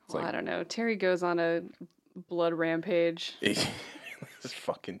forget. It's Well, I don't know. Terry goes on a blood rampage. This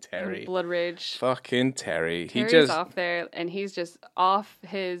fucking Terry. Blood rage. Fucking Terry. Terry's off there, and he's just off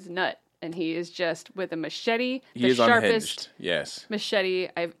his nut. And he is just with a machete, the sharpest unhinged. Yes. machete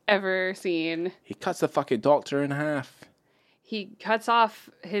I've ever seen. He cuts the fucking doctor in half. He cuts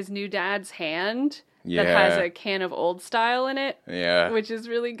off his new dad's hand Yeah. that has a can of Old Style in it, Yeah. which is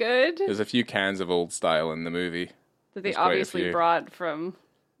really good. There's a few cans of Old Style in the movie. That they There's quite a obviously few. brought from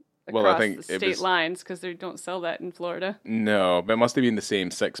across Well, I think the it state was- lines because they don't sell that in Florida. No, but it must have been the same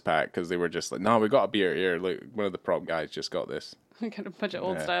 6-pack because they were just like, no, we got a beer here. Look, one of the prop guys just got this. We got a bunch of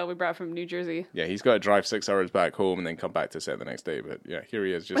Old Style we brought from New Jersey. Yeah, he's got to drive 6 hours back home and then come back to set the next day. But yeah, here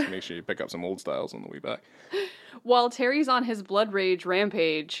he is. Just make sure you pick up some Old Styles on the way back. While Terry's on his blood rage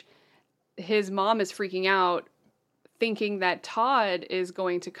rampage, his mom is freaking out, thinking that Todd is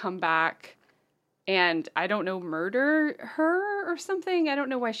going to come back and, I don't know, murder her or something. I don't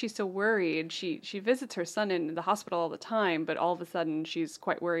know why she's so worried. She visits her son in the hospital all the time, but all of a sudden she's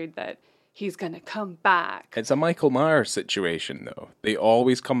quite worried that he's going to come back. It's a Michael Myers situation, though. They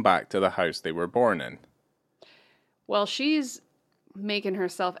always come back to the house they were born in. Well, she's making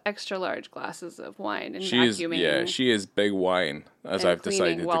herself extra large glasses of wine and She is, vacuuming. yeah, she is Big Wine, as And I've decided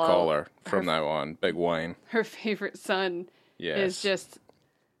cleaning to while call her from now on. Big Wine. Her favorite son Yes. is just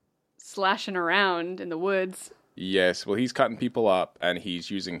slashing around in the woods. Yes, well, he's cutting people up and he's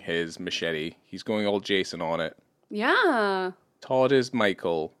using his machete. He's going all Jason on it. Yeah. Todd is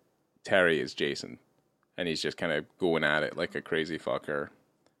Michael. Terry is Jason. And he's just kind of going at it like a crazy fucker.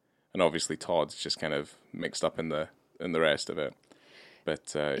 And obviously Todd's just kind of mixed up in the rest of it.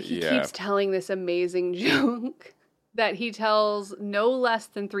 But He yeah. keeps telling this amazing joke that he tells no less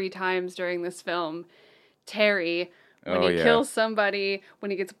than 3 times during this film. Terry, when he kills somebody,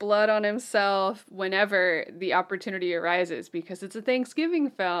 when he gets blood on himself, whenever the opportunity arises, because it's a Thanksgiving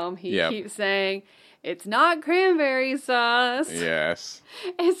film, he keeps saying, it's not cranberry sauce. Yes.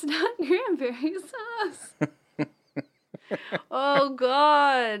 It's not cranberry sauce. Oh,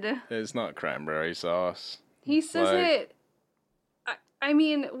 God. It's not cranberry sauce. He says Like- it. I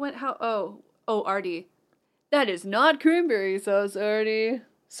mean, Artie. That is not cranberry sauce, Artie.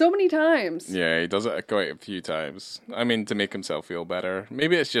 So many times. Yeah, he does it quite a few times. I mean, to make himself feel better.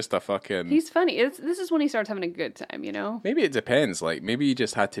 Maybe it's just a fucking... He's funny. This is when he starts having a good time, you know? Maybe it depends. Like, maybe he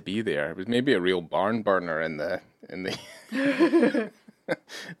just had to be there. It was maybe a real barn burner in the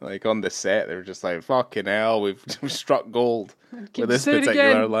like on the set. They were just like, fucking hell, we've struck gold with this say it particular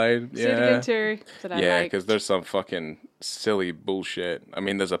again. line. Say it again, Terry. That I Yeah, like. because there's some fucking silly bullshit. I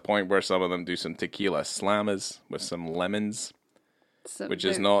mean, there's a point where some of them do some tequila slammers with some lemons, So which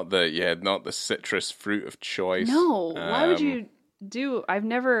is they're- not the citrus fruit of choice. No, why would Um, you do... I've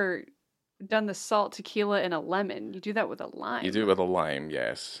never done the salt tequila and a lemon. You do that with a lime. You do it with a lime,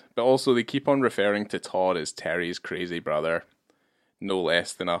 yes. But also, they keep on referring to Todd as Terry's crazy brother, no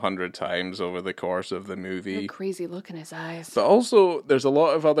less than 100 times over the course of the movie. A crazy look in his eyes. But also, there's a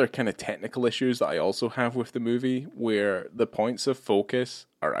lot of other kind of technical issues that I also have with the movie, where the points of focus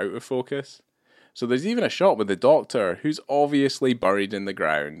are out of focus. So there's even a shot with the Doctor, who's obviously buried in the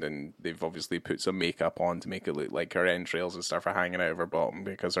ground, and they've obviously put some makeup on to make it look like her entrails and stuff are hanging out of her bottom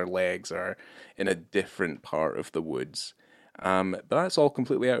because her legs are in a different part of the woods. But that's all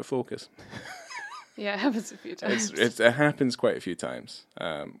completely out of focus. Yeah, it happens a few times. It happens quite a few times,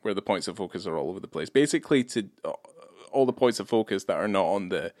 where the points of focus are all over the place. Basically, to all the points of focus that are not on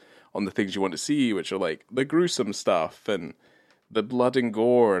the things you want to see, which are like the gruesome stuff and the blood and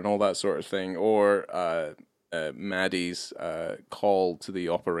gore and all that sort of thing, or Maddie's call to the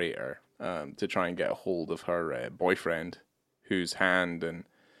operator to try and get a hold of her boyfriend, whose hand and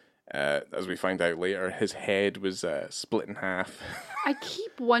as we find out later, his head was split in half. I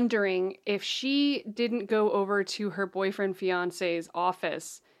keep wondering if she didn't go over to her boyfriend fiance's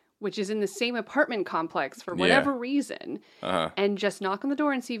office, which is in the same apartment complex for whatever reason, and just knock on the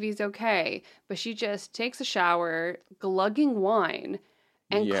door and see if he's okay. But she just takes a shower, glugging wine,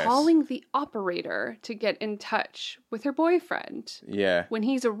 and calling the operator to get in touch with her boyfriend. Yeah. When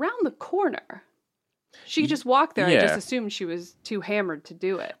he's around the corner. She just walked there. I just assumed she was too hammered to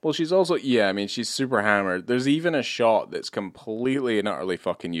do it. Well, she's also, she's super hammered. There's even a shot that's completely and utterly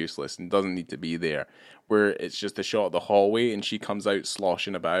fucking useless and doesn't need to be there, where it's just a shot of the hallway and she comes out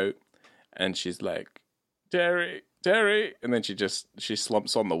sloshing about and she's like, Terry, and then she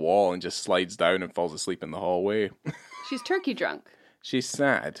slumps on the wall and just slides down and falls asleep in the hallway. She's turkey drunk. She's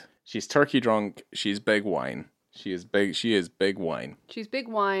sad. She's turkey drunk. She's big wine. She is big wine. She's big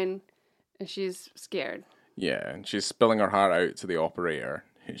wine. And she's scared. Yeah, and she's spilling her heart out to the operator.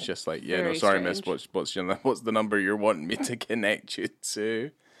 Who's just like, Very sorry, strange. miss, what's the number you're wanting me to connect you to?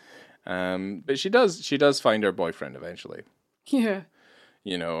 But she does find her boyfriend eventually. Yeah.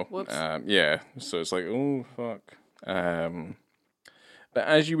 You know. Whoops. So it's like, oh fuck. But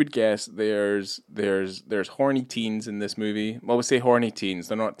as you would guess, there's horny teens in this movie. Well, we say horny teens.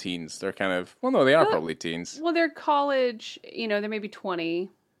 They're not teens. They're kind of, well, no, they are probably teens. Well, they're college, they're maybe 20.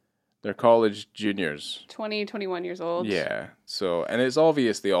 They're college juniors. 20, 21 years old. Yeah. So, and it's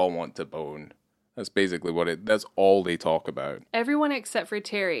obvious they all want to bone. That's basically that's all they talk about. Everyone except for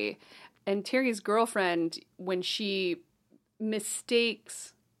Terry. And Terry's girlfriend, when she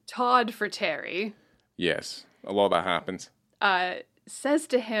mistakes Todd for Terry. Yes. A lot of that happens. Says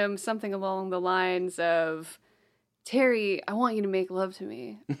to him something along the lines of, Terry, I want you to make love to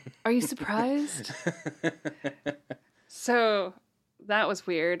me. Are you surprised? So that was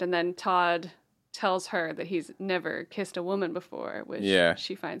weird. And then Todd tells her that he's never kissed a woman before, which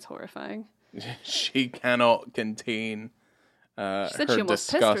she finds horrifying. She cannot contain she said her she almost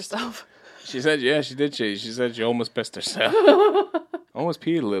disgust. pissed herself. She said, yeah, she did. She said she almost pissed herself. Almost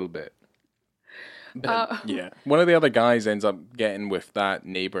peed a little bit. But, one of the other guys ends up getting with that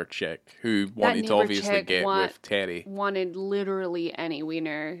neighbor chick who wanted to obviously get with Terry. Wanted literally any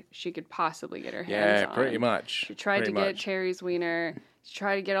wiener she could possibly get her hands on. Yeah, pretty much. She tried to get Terry's wiener. She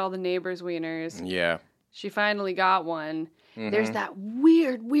tried to get all the neighbors' wieners. Yeah. She finally got one. Mm-hmm. There's that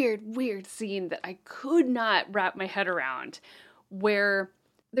weird scene that I could not wrap my head around where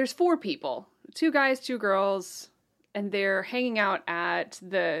there's 4 people, 2 guys, 2 girls, and they're hanging out at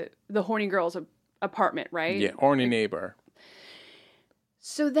the horny girl's apartment, right? Yeah, horny neighbor.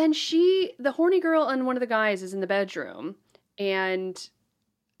 So then the horny girl and one of the guys is in the bedroom, and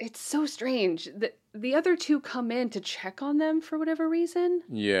it's so strange that the other 2 come in to check on them for whatever reason.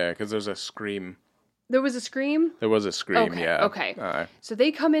 Yeah, because there's a scream. There was a scream? There was a scream, okay, yeah. Okay. So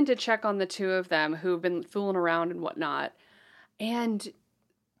they come in to check on the 2 of them who've been fooling around and whatnot. And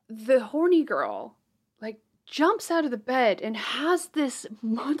the horny girl, jumps out of the bed and has this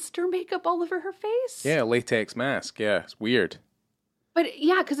monster makeup all over her face. Yeah, latex mask. Yeah, it's weird. But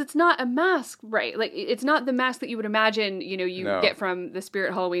yeah, because it's not a mask, right? It's not the mask that you would imagine, get from the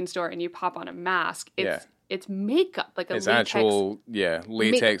Spirit Halloween store and you pop on a mask. It's makeup, it's latex. Actual,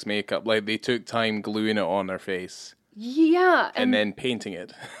 latex makeup. They took time gluing it on their face. Yeah. And then painting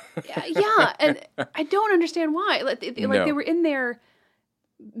it. Yeah, and I don't understand why. They were in there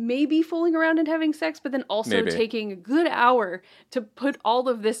maybe fooling around and having sex, but then also taking a good hour to put all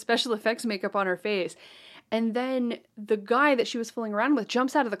of this special effects makeup on her face. And then the guy that she was fooling around with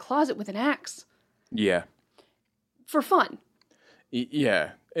jumps out of the closet with an axe. Yeah. For fun.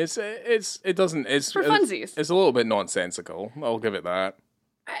 Yeah. It's for funsies. It's a little bit nonsensical. I'll give it that.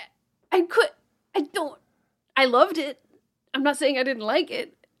 I loved it. I'm not saying I didn't like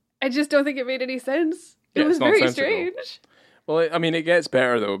it. I just don't think it made any sense. Yeah, it was very strange. Well, it gets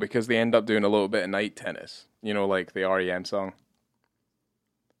better, though, because they end up doing a little bit of night tennis. Like the REM song.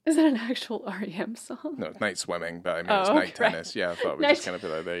 Is that an actual REM song? No, it's night swimming, but it's night tennis. Yeah, I thought we'd just kind of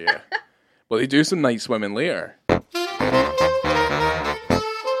put that there, yeah. Well, they do some night swimming later.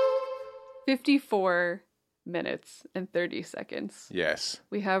 54 minutes and 30 seconds. Yes.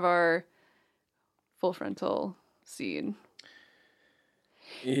 We have our full frontal scene.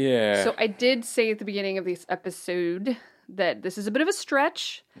 Yeah. So I did say at the beginning of this episode that this is a bit of a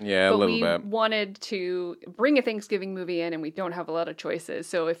stretch. Yeah, a but little we bit. wanted to bring a Thanksgiving movie in, and we don't have a lot of choices.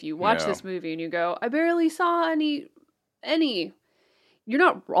 So if you watch No. this movie and you go, I barely saw any, you're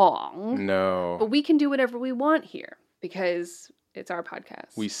not wrong. No. But we can do whatever we want here because it's our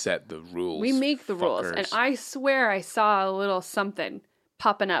podcast. We set the rules. We make the rules. And I swear I saw a little something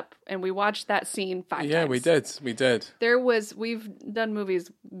popping up, and we watched that scene 5 times. Yeah, we did. We did. We've done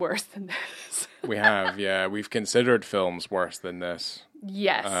movies worse than this. We have, yeah. We've considered films worse than this.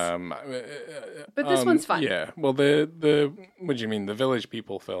 Yes. But this one's fun. Yeah. Well, the what do you mean? The Village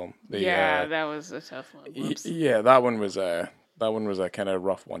People film. That was a tough one. Whoops. Yeah, that one was a kind of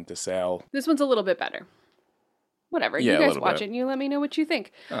rough one to sell. This one's a little bit better. Whatever. Yeah, you a guys little watch bit. it and you let me know what you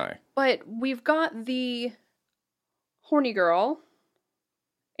think. Aye. But we've got the horny girl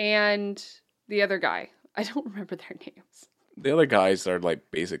and the other guy. I don't remember their names. The other guys are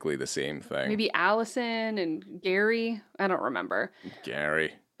like basically the same thing. Maybe Allison and Gary. I don't remember.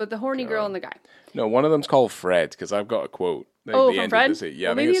 Gary. But the horny girl and the guy. No, one of them's called Fred because I've got a quote. At Oh, the from end Fred? Of the yeah,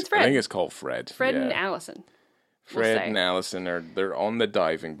 Well, maybe it's Fred. I think it's called Fred. Fred yeah. and Allison. Fred say. and Allison they're on the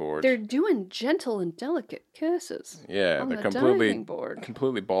diving board. They're doing gentle and delicate kisses. Yeah, on they're the completely diving board.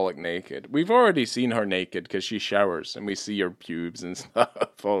 completely bollock naked. We've already seen her naked because she showers, and we see her pubes and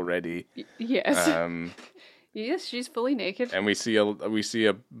stuff already. Yes. Um, Yes, she's fully naked. and we see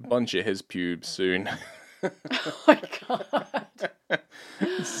a bunch of his pubes soon. Oh my god.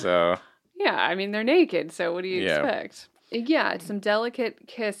 So Yeah, I mean, they're naked, so what do you Yeah. expect? Yeah, some delicate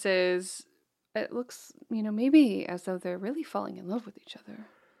kisses. It looks, maybe as though they're really falling in love with each other.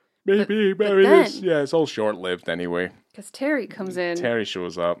 maybe but it's then- yeah, it's all short lived anyway. Because Terry comes in, Terry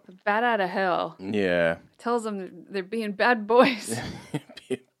shows up. bat out of hell, Yeah, tells them they're being bad boys.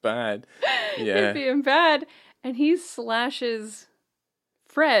 be bad. They're Yeah, being bad. And he slashes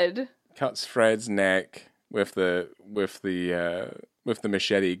Fred. cuts Fred's neck with the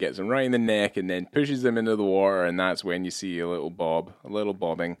machete, gets him right in the neck, and then pushes him into the water, and that's when you see a little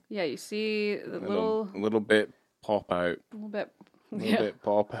bobbing, Yeah, you see the a little bit pop out, little bit. a little bit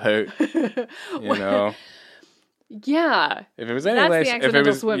pop out. You know, Yeah. if it was any That's the less, if it accidental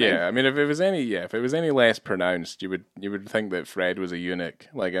was, swimming. yeah, I mean, if it was any less pronounced, you would think that Fred was a eunuch.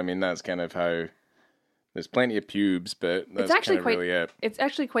 Like, I mean, that's kind of how. There's plenty of pubes, but that's actually kind of quite- really it. It's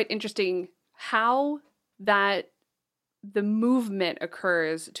actually quite interesting how that the movement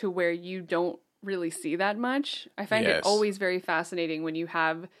occurs to where you don't really see that much. I find Yes. it always very fascinating when you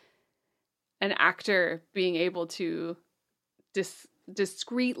have an actor being able to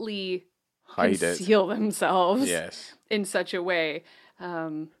discreetly Hide it. conceal themselves Yes. in such a way.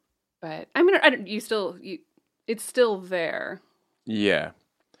 But I mean, it's still there. Yeah.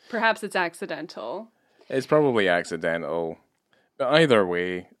 Perhaps it's accidental. It's probably accidental. But either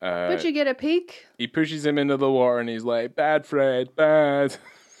way, But you get a peek. he pushes him into the water and he's like, bad Fred, bad.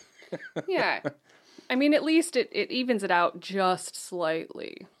 Yeah. I mean, at least it evens it out just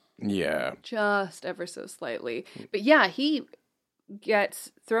slightly. Yeah. Just ever so slightly. But yeah, he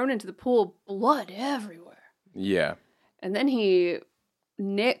gets thrown into the pool, blood everywhere. Yeah. And then he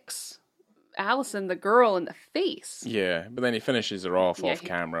nicks Allison, the girl, in the face. Yeah. But then he finishes her off Yeah, off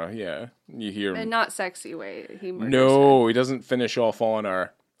camera. Yeah. You hear In a him. not sexy way. He murders No, he doesn't finish off on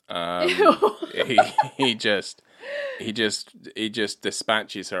her. her. Ew. he just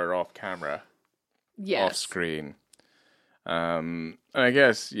dispatches her off camera, Yes. off screen. And I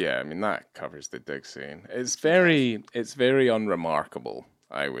guess, yeah, I mean, that covers the dig scene. It's very unremarkable,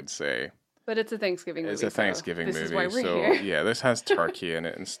 I would say. But it's a Thanksgiving movie. It's a Thanksgiving so movie, This is why we're so here. yeah, this has turkey in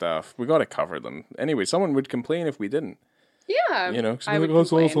it and stuff. We got to cover them anyway. Someone would complain if we didn't, Yeah. you know. 'Cause I they're would like, "Oh,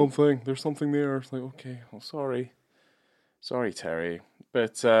 it's all complain. something. There's something there." It's like, okay, well, sorry, Terry,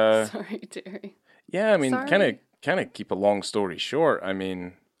 but Sorry, Terry. yeah, I mean, Sorry. kind of keep a long story short. I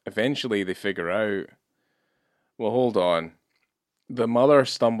mean, eventually they figure out. Well, hold on. The mother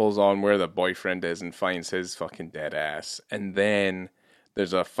stumbles on where the boyfriend is and finds his fucking dead ass, and then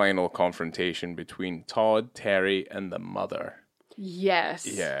there's a final confrontation between Todd, Terry, and the mother. Yes.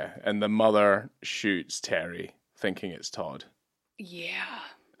 Yeah, and the mother shoots Terry, thinking it's Todd,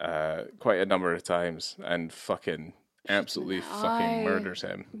 Yeah. quite a number of times, and fucking absolutely fucking murders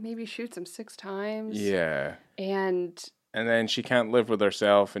him. Maybe shoots him 6 times. Yeah, And and then she can't live with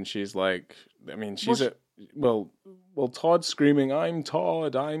herself, and she's like, I mean, she's well, Todd's screaming, I'm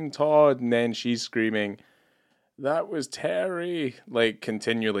Todd," and then she's screaming, "That was Terry," like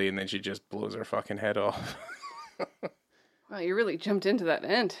continually, and then she just blows her fucking head off. Wow, you really jumped into that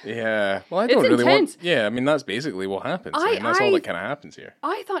end. Yeah. Well, I It's don't really intense. want. Yeah, I mean that's basically what happens. I mean, that's all that kind of happens here.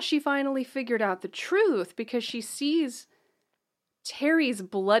 I thought she finally figured out the truth because she sees Terry's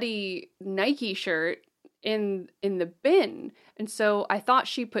bloody Nike shirt in the bin. And so I thought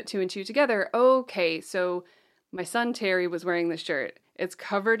she put two and two together. Okay, so my son Terry was wearing this shirt. It's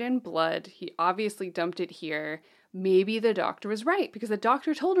covered in blood. He obviously dumped it here. Maybe the doctor was right because the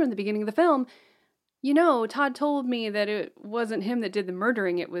doctor told her in the beginning of the film, you know, Todd told me that it wasn't him that did the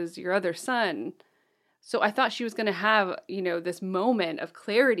murdering, it was your other son. So I thought she was going to have, you know, this moment of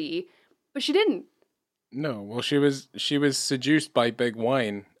clarity, but she didn't. No, well, she was seduced by big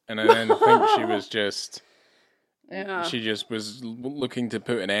wine, and I then think she was just, she just was looking to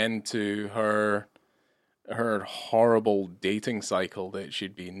put an end to her horrible dating cycle that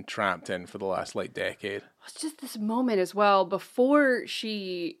she'd been trapped in for the last decade. It's just this moment as well before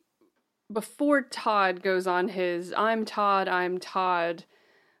Todd goes on his I'm Todd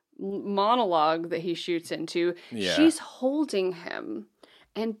monologue that he shoots into. Yeah. She's holding him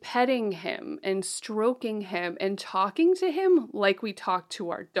and petting him and stroking him and talking to him like we talk to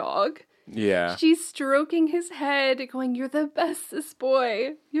our dog. Yeah. She's stroking his head, going, "You're the bestest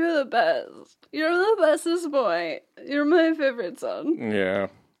boy. You're the best. You're the bestest boy. You're my favorite son." Yeah.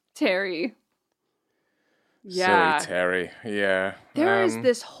 Terry. Yeah. Silly Terry. Yeah. There is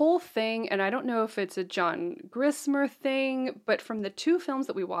this whole thing, and I don't know if it's a John Grisham thing, but from the two films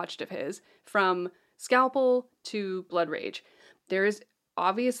that we watched of his, from Scalpel to Blood Rage, there's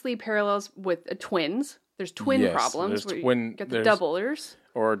obviously parallels with twins. There's twin problems where you get the doublers.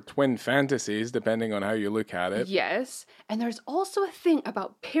 Or twin fantasies, depending on how you look at it. Yes. And there's also a thing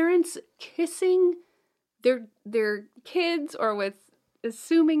about parents kissing their kids, or with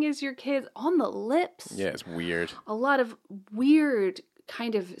assuming is your kids, on the lips. Yeah, it's weird. A lot of weird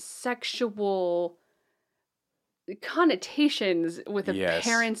kind of sexual connotations with the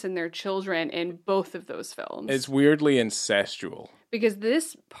parents and their children in both of those films. It's weirdly incestual. Because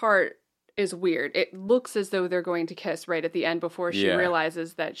this part is weird. It looks as though they're going to kiss right at the end before she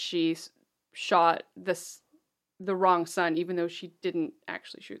realizes that she shot the wrong son, even though she didn't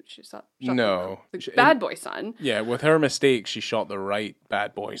actually shoot. She shot the bad boy son. Yeah, with her mistake, she shot the right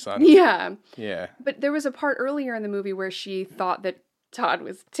bad boy son. Yeah. Yeah. But there was a part earlier in the movie where she thought that Todd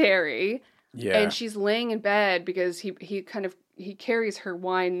was Terry. Yeah. And she's laying in bed because he carries her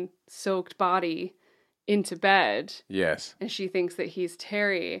wine-soaked body into bed. Yes. And she thinks that he's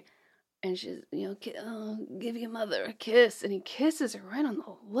Terry. And she's, give your mother a kiss. And he kisses her right on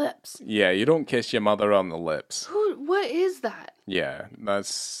the lips. Yeah, you don't kiss your mother on the lips. What is that? Yeah,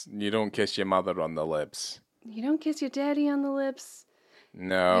 you don't kiss your mother on the lips. You don't kiss your daddy on the lips?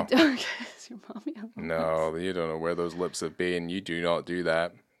 No. You don't kiss your mommy on the lips? No, you don't know where those lips have been. You do not do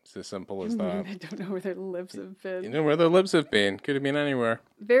that. It's as simple as that. I don't know where their lips have been. You know where their lips have been. Could have been anywhere.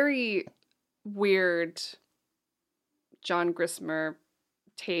 Very weird John Grisham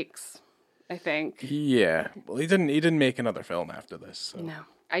takes, I think. Yeah. Well, he didn't make another film after this. So. No.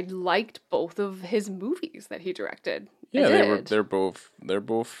 I liked both of his movies that he directed. Yeah, they're both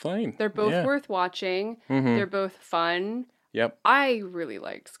fine. They're both worth watching. Mm-hmm. They're both fun. Yep. I really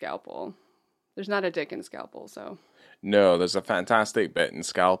liked Scalpel. There's not a dick in Scalpel, so. No, there's a fantastic bit in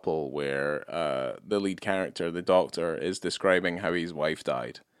Scalpel where the lead character, the doctor, is describing how his wife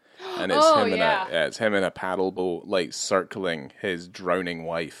died. And it's him in a paddle boat, circling his drowning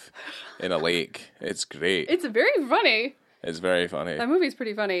wife in a lake. It's great. It's very funny. It's very funny. That movie's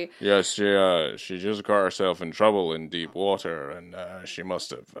pretty funny. Yes, she just got herself in trouble in deep water, and she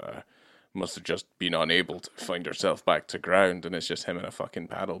must have just been unable to find herself back to ground, and it's just him in a fucking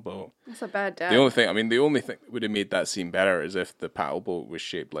paddle boat. That's a bad dad. The only thing that would have made that scene better is if the paddle boat was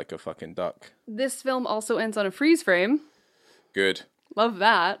shaped like a fucking duck. This film also ends on a freeze frame. Good. Love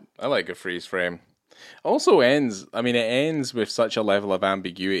that. I like a freeze frame. Also ends with such a level of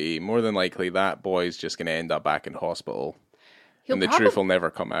ambiguity. More than likely, that boy's just going to end up back in hospital. And the truth will never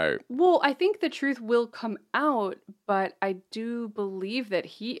come out. Well, I think the truth will come out, but I do believe that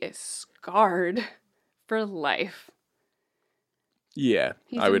he is scarred for life. Yeah,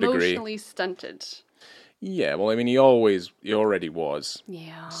 I would agree. He's emotionally stunted. Yeah, well, he already was.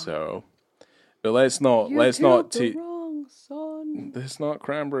 Yeah. So, but let's not wrong son. It's not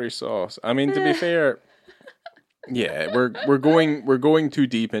cranberry sauce. I mean, to be fair, yeah, we're going too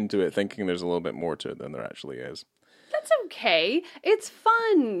deep into it, thinking there's a little bit more to it than there actually is. That's okay. It's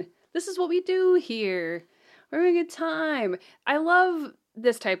fun. This is what we do here. We're having a good time. I love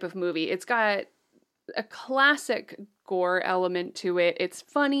this type of movie. It's got a classic gore element to it. It's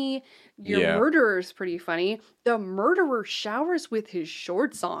funny. Your Yeah. murderer's pretty funny. The murderer showers with his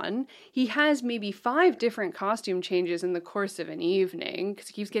shorts on. He has maybe 5 different costume changes in the course of an evening because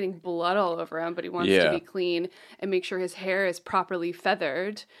he keeps getting blood all over him, but he wants to Yeah. be clean and make sure his hair is properly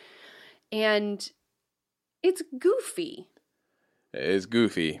feathered. And it's goofy. It is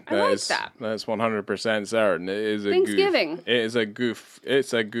goofy. I like that. That's 100% certain. It is a Thanksgiving. Goof. It is a goof.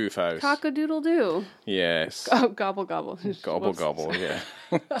 It's a goof house. Cock-a-doodle-doo. Yes. Oh, gobble, gobble. Gobble Whoops. gobble. Yeah.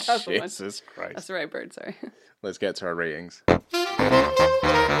 That's the one. Jesus Christ. That's the right bird, sorry. Let's get to our ratings.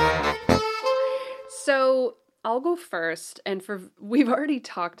 So I'll go first, and we've already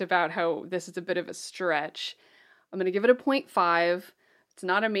talked about how this is a bit of a stretch. I'm going to give it a 0.5. It's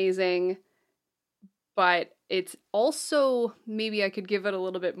not amazing, but it's also, maybe I could give it a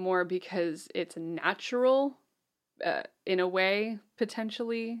little bit more because it's natural in a way,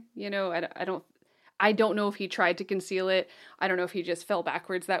 potentially. You know, I don't know if he tried to conceal it. I don't know if he just fell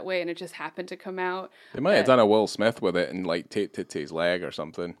backwards that way and it just happened to come out. They might have done a Will Smith with it and like taped it to his leg or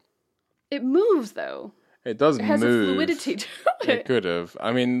something. It moves though. It does It has move. a fluidity to It it. could have.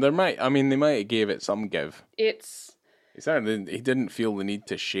 I mean, they might have gave it some give. It's He didn't feel the need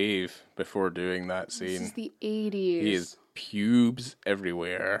to shave before doing that This scene. is the 80s. He has pubes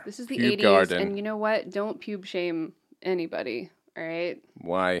everywhere. This is the Pube 80s, garden. and you know what? Don't pube shame anybody, all right?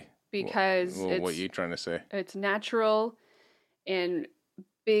 Why? Because What are you trying to say? it's natural, and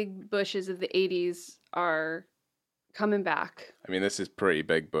big bushes of the 80s are coming back. I mean, this is pretty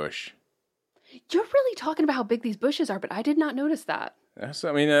big bush. You're really talking about how big these bushes are, but I did not notice that.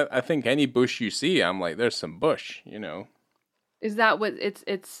 I think any bush you see, I'm like, there's some bush, you know. Is that what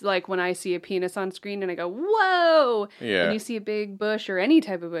it's like when I see a penis on screen and I go, whoa! Yeah. And you see a big bush or any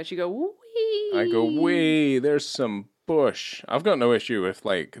type of bush, you go, wee! I go, wait, there's some bush. I've got no issue with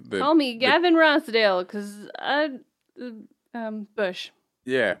like the. Call me Gavin Rossdale, because bush.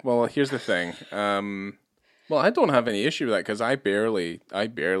 Yeah. Well, here's the thing. Well, I don't have any issue with that because I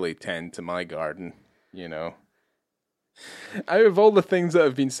barely tend to my garden. You know. Out of all the things that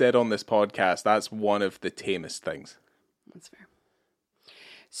have been said on this podcast, that's one of the tamest things. That's fair.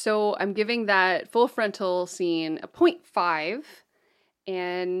 So I'm giving that full frontal scene a 0.5.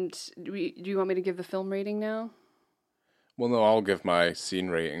 And do you want me to give the film rating now? Well, no, I'll give my scene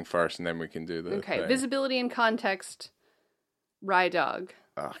rating first, and then we can do the Okay, thing. visibility and context, Rye Dog.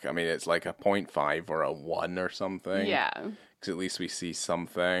 Ugh, I mean, it's like a 0.5 or a 1 or something. Yeah. Because at least we see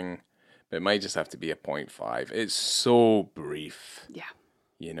something. But it might just have to be a 0.5. It's so brief. Yeah.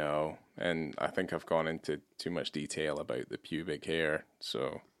 You know, and I think I've gone into too much detail about the pubic hair,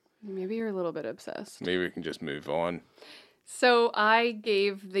 so Maybe you're a little bit obsessed. maybe we can just move on. So I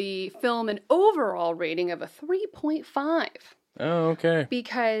gave the film an overall rating of a 3.5 Oh, okay.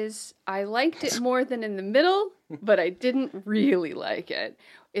 because I liked it more than in the middle, but I didn't really like it.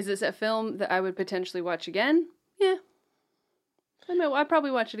 Is this a film that I would potentially watch again? Yeah. I'd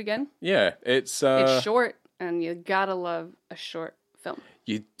probably watch it again. Yeah, it's It's short, and you gotta love a short film.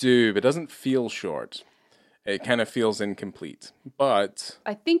 you do, but it doesn't feel short. It kind of feels incomplete. But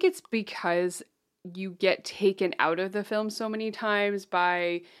I think it's because you get taken out of the film so many times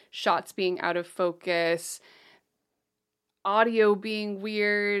by shots being out of focus, audio being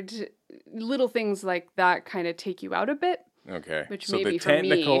weird, little things like that kind of take you out a bit. okay. Which so maybe the for me-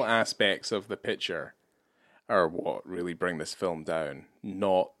 technical aspects of the picture are what really bring this film down,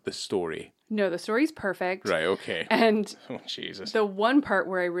 not the story. No, the story's perfect. Right, okay. And Oh, Jesus. the one part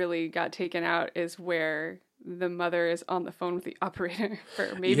where I really got taken out is where the mother is on the phone with the operator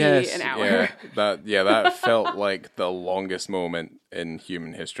for maybe an hour. Yeah, that felt like the longest moment in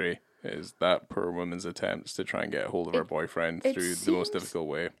human history. Is that poor woman's attempts to try and get a hold of her boyfriend it through the most seems- difficult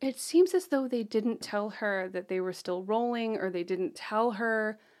way. It seems as though they didn't tell her that they were still rolling, or they didn't tell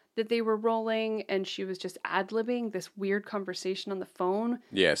her that they were rolling, and she was just ad-libbing this weird conversation on the phone.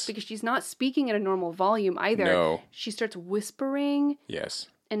 Yes. Because she's not speaking at a normal volume either. No. She starts whispering, Yes.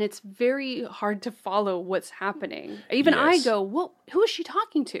 and it's very hard to follow what's happening. Even I Yes. go, "Well, who is she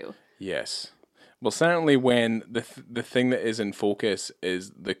talking to?" Yes. Well, certainly when the thing that is in focus is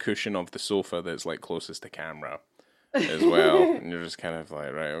the cushion of the sofa that's like closest to camera as well. And you're just kind of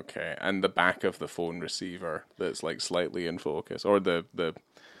like, right, okay. And the back of the phone receiver that's like slightly in focus, or the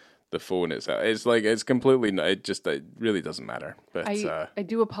phone itself. It's like, it's completely, it really doesn't matter. But, I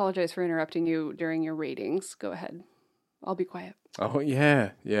do apologize for interrupting you during your ratings. Go ahead. I'll be quiet. oh,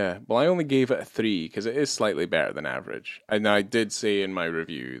 yeah. Well, I only gave it a 3 because it is slightly better than average. And I did say in my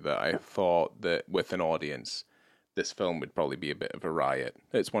review that I thought that with an audience, this film would probably be a bit of a riot.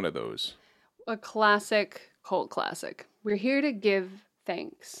 It's one of those. A classic, cult classic. We're here to give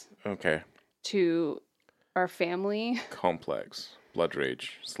thanks Okay. to our family, Complex, Blood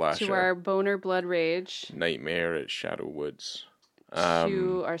Rage, Slasher, to our boner blood rage, Nightmare at Shadow Woods.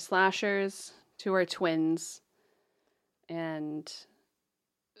 to our slashers, to our twins, and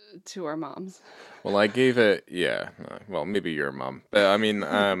to our moms. Well, I gave it, well, maybe your mom. But I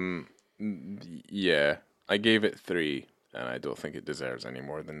mean, yeah, I gave it 3, and I don't think it deserves any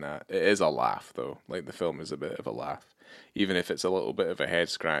more than that. It is a laugh, though. Like, the film is a bit of a laugh. Even if it's a little bit of a head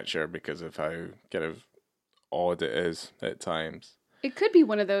scratcher because of how kind of odd it is at times. It could be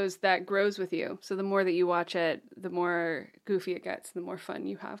one of those that grows with you. So the more that you watch it, the more goofy it gets, the more fun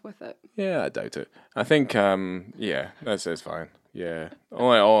you have with it. Yeah, I doubt it. I think, that's fine. Yeah.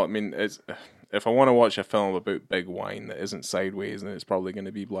 I mean, if I want to watch a film about big wine that isn't sideways, then it's probably going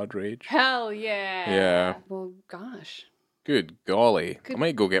to be Blood Rage. Hell yeah. Yeah. Well, gosh. Good golly. I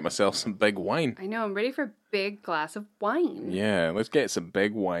might go get myself some big wine. I know. I'm ready for a big glass of wine. Yeah, let's get some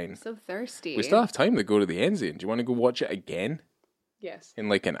big wine. I'm so thirsty. We still have time to go to the Enzian. Do you want to go watch it again? Yes. In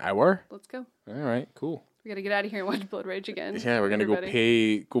like an hour? Let's go. All right, cool. We gotta get out of here and watch Blood Rage again. Yeah, we're gonna go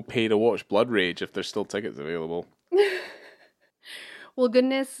pay to watch Blood Rage if there's still tickets available. Well,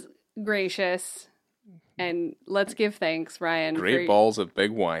 goodness gracious, and let's give thanks, Ryan. Great balls of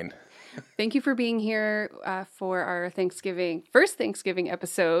big wine. Thank you for being here for our first Thanksgiving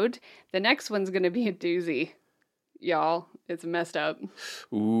episode. The next one's gonna be a doozy, y'all. It's messed up.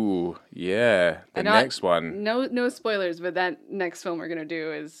 Ooh, yeah. The next one. No spoilers, but that next film we're gonna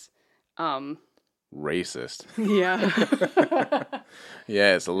do is racist. Yeah.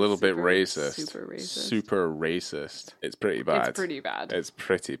 Yeah, it's a little bit racist. Super racist. Super racist. It's pretty bad. It's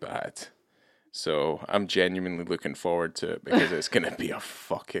pretty bad. So I'm genuinely looking forward to it because it's going to be a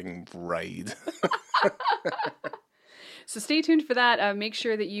fucking ride. So stay tuned for that. Make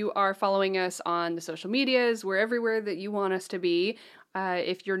sure that you are following us on the social medias. We're everywhere that you want us to be.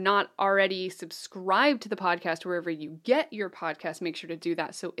 If you're not already subscribed to the podcast wherever you get your podcast, make sure to do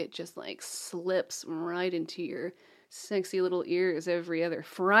that so it just like slips right into your sexy little ears every other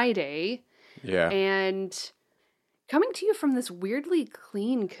Friday. Yeah. And coming to you from this weirdly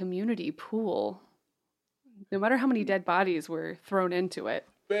clean community pool, no matter how many dead bodies were thrown into it.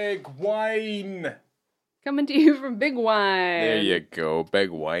 Big wine. Coming to you from Big Wine. There you go,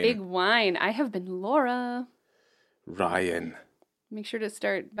 Big Wine. Big Wine. I have been Laura. Ryan. Make sure to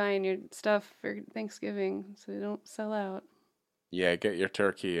start buying your stuff for Thanksgiving so they don't sell out. Yeah, get your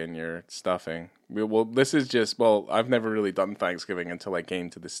turkey and your stuffing. Well, I've never really done Thanksgiving until I came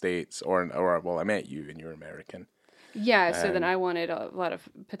to the States, or I met you and you're American. Yeah, so then I wanted a lot of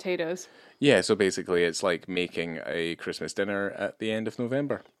potatoes. Yeah, so basically it's like making a Christmas dinner at the end of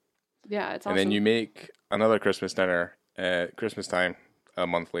November. Yeah, it's awesome. And then you make another Christmas dinner at Christmas time a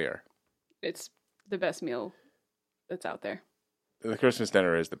month later. It's the best meal that's out there. The Christmas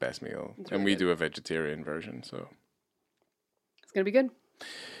dinner is the best meal. It's and really we good. do a vegetarian version, so. It's going to be good.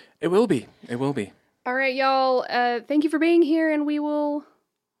 It will be. It will be. All right, y'all. Thank you for being here, and we will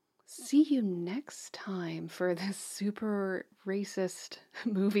see you next time for this super racist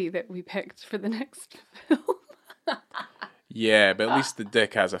movie that we picked for the next film. Yeah, but at least the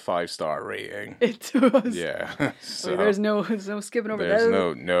dick has a 5-star rating. It does. Yeah. So There's no skipping over there's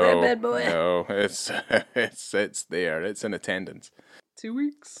that. no bad boy. No, it's there. It's in attendance. 2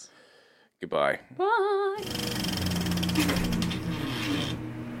 weeks. Goodbye. Bye.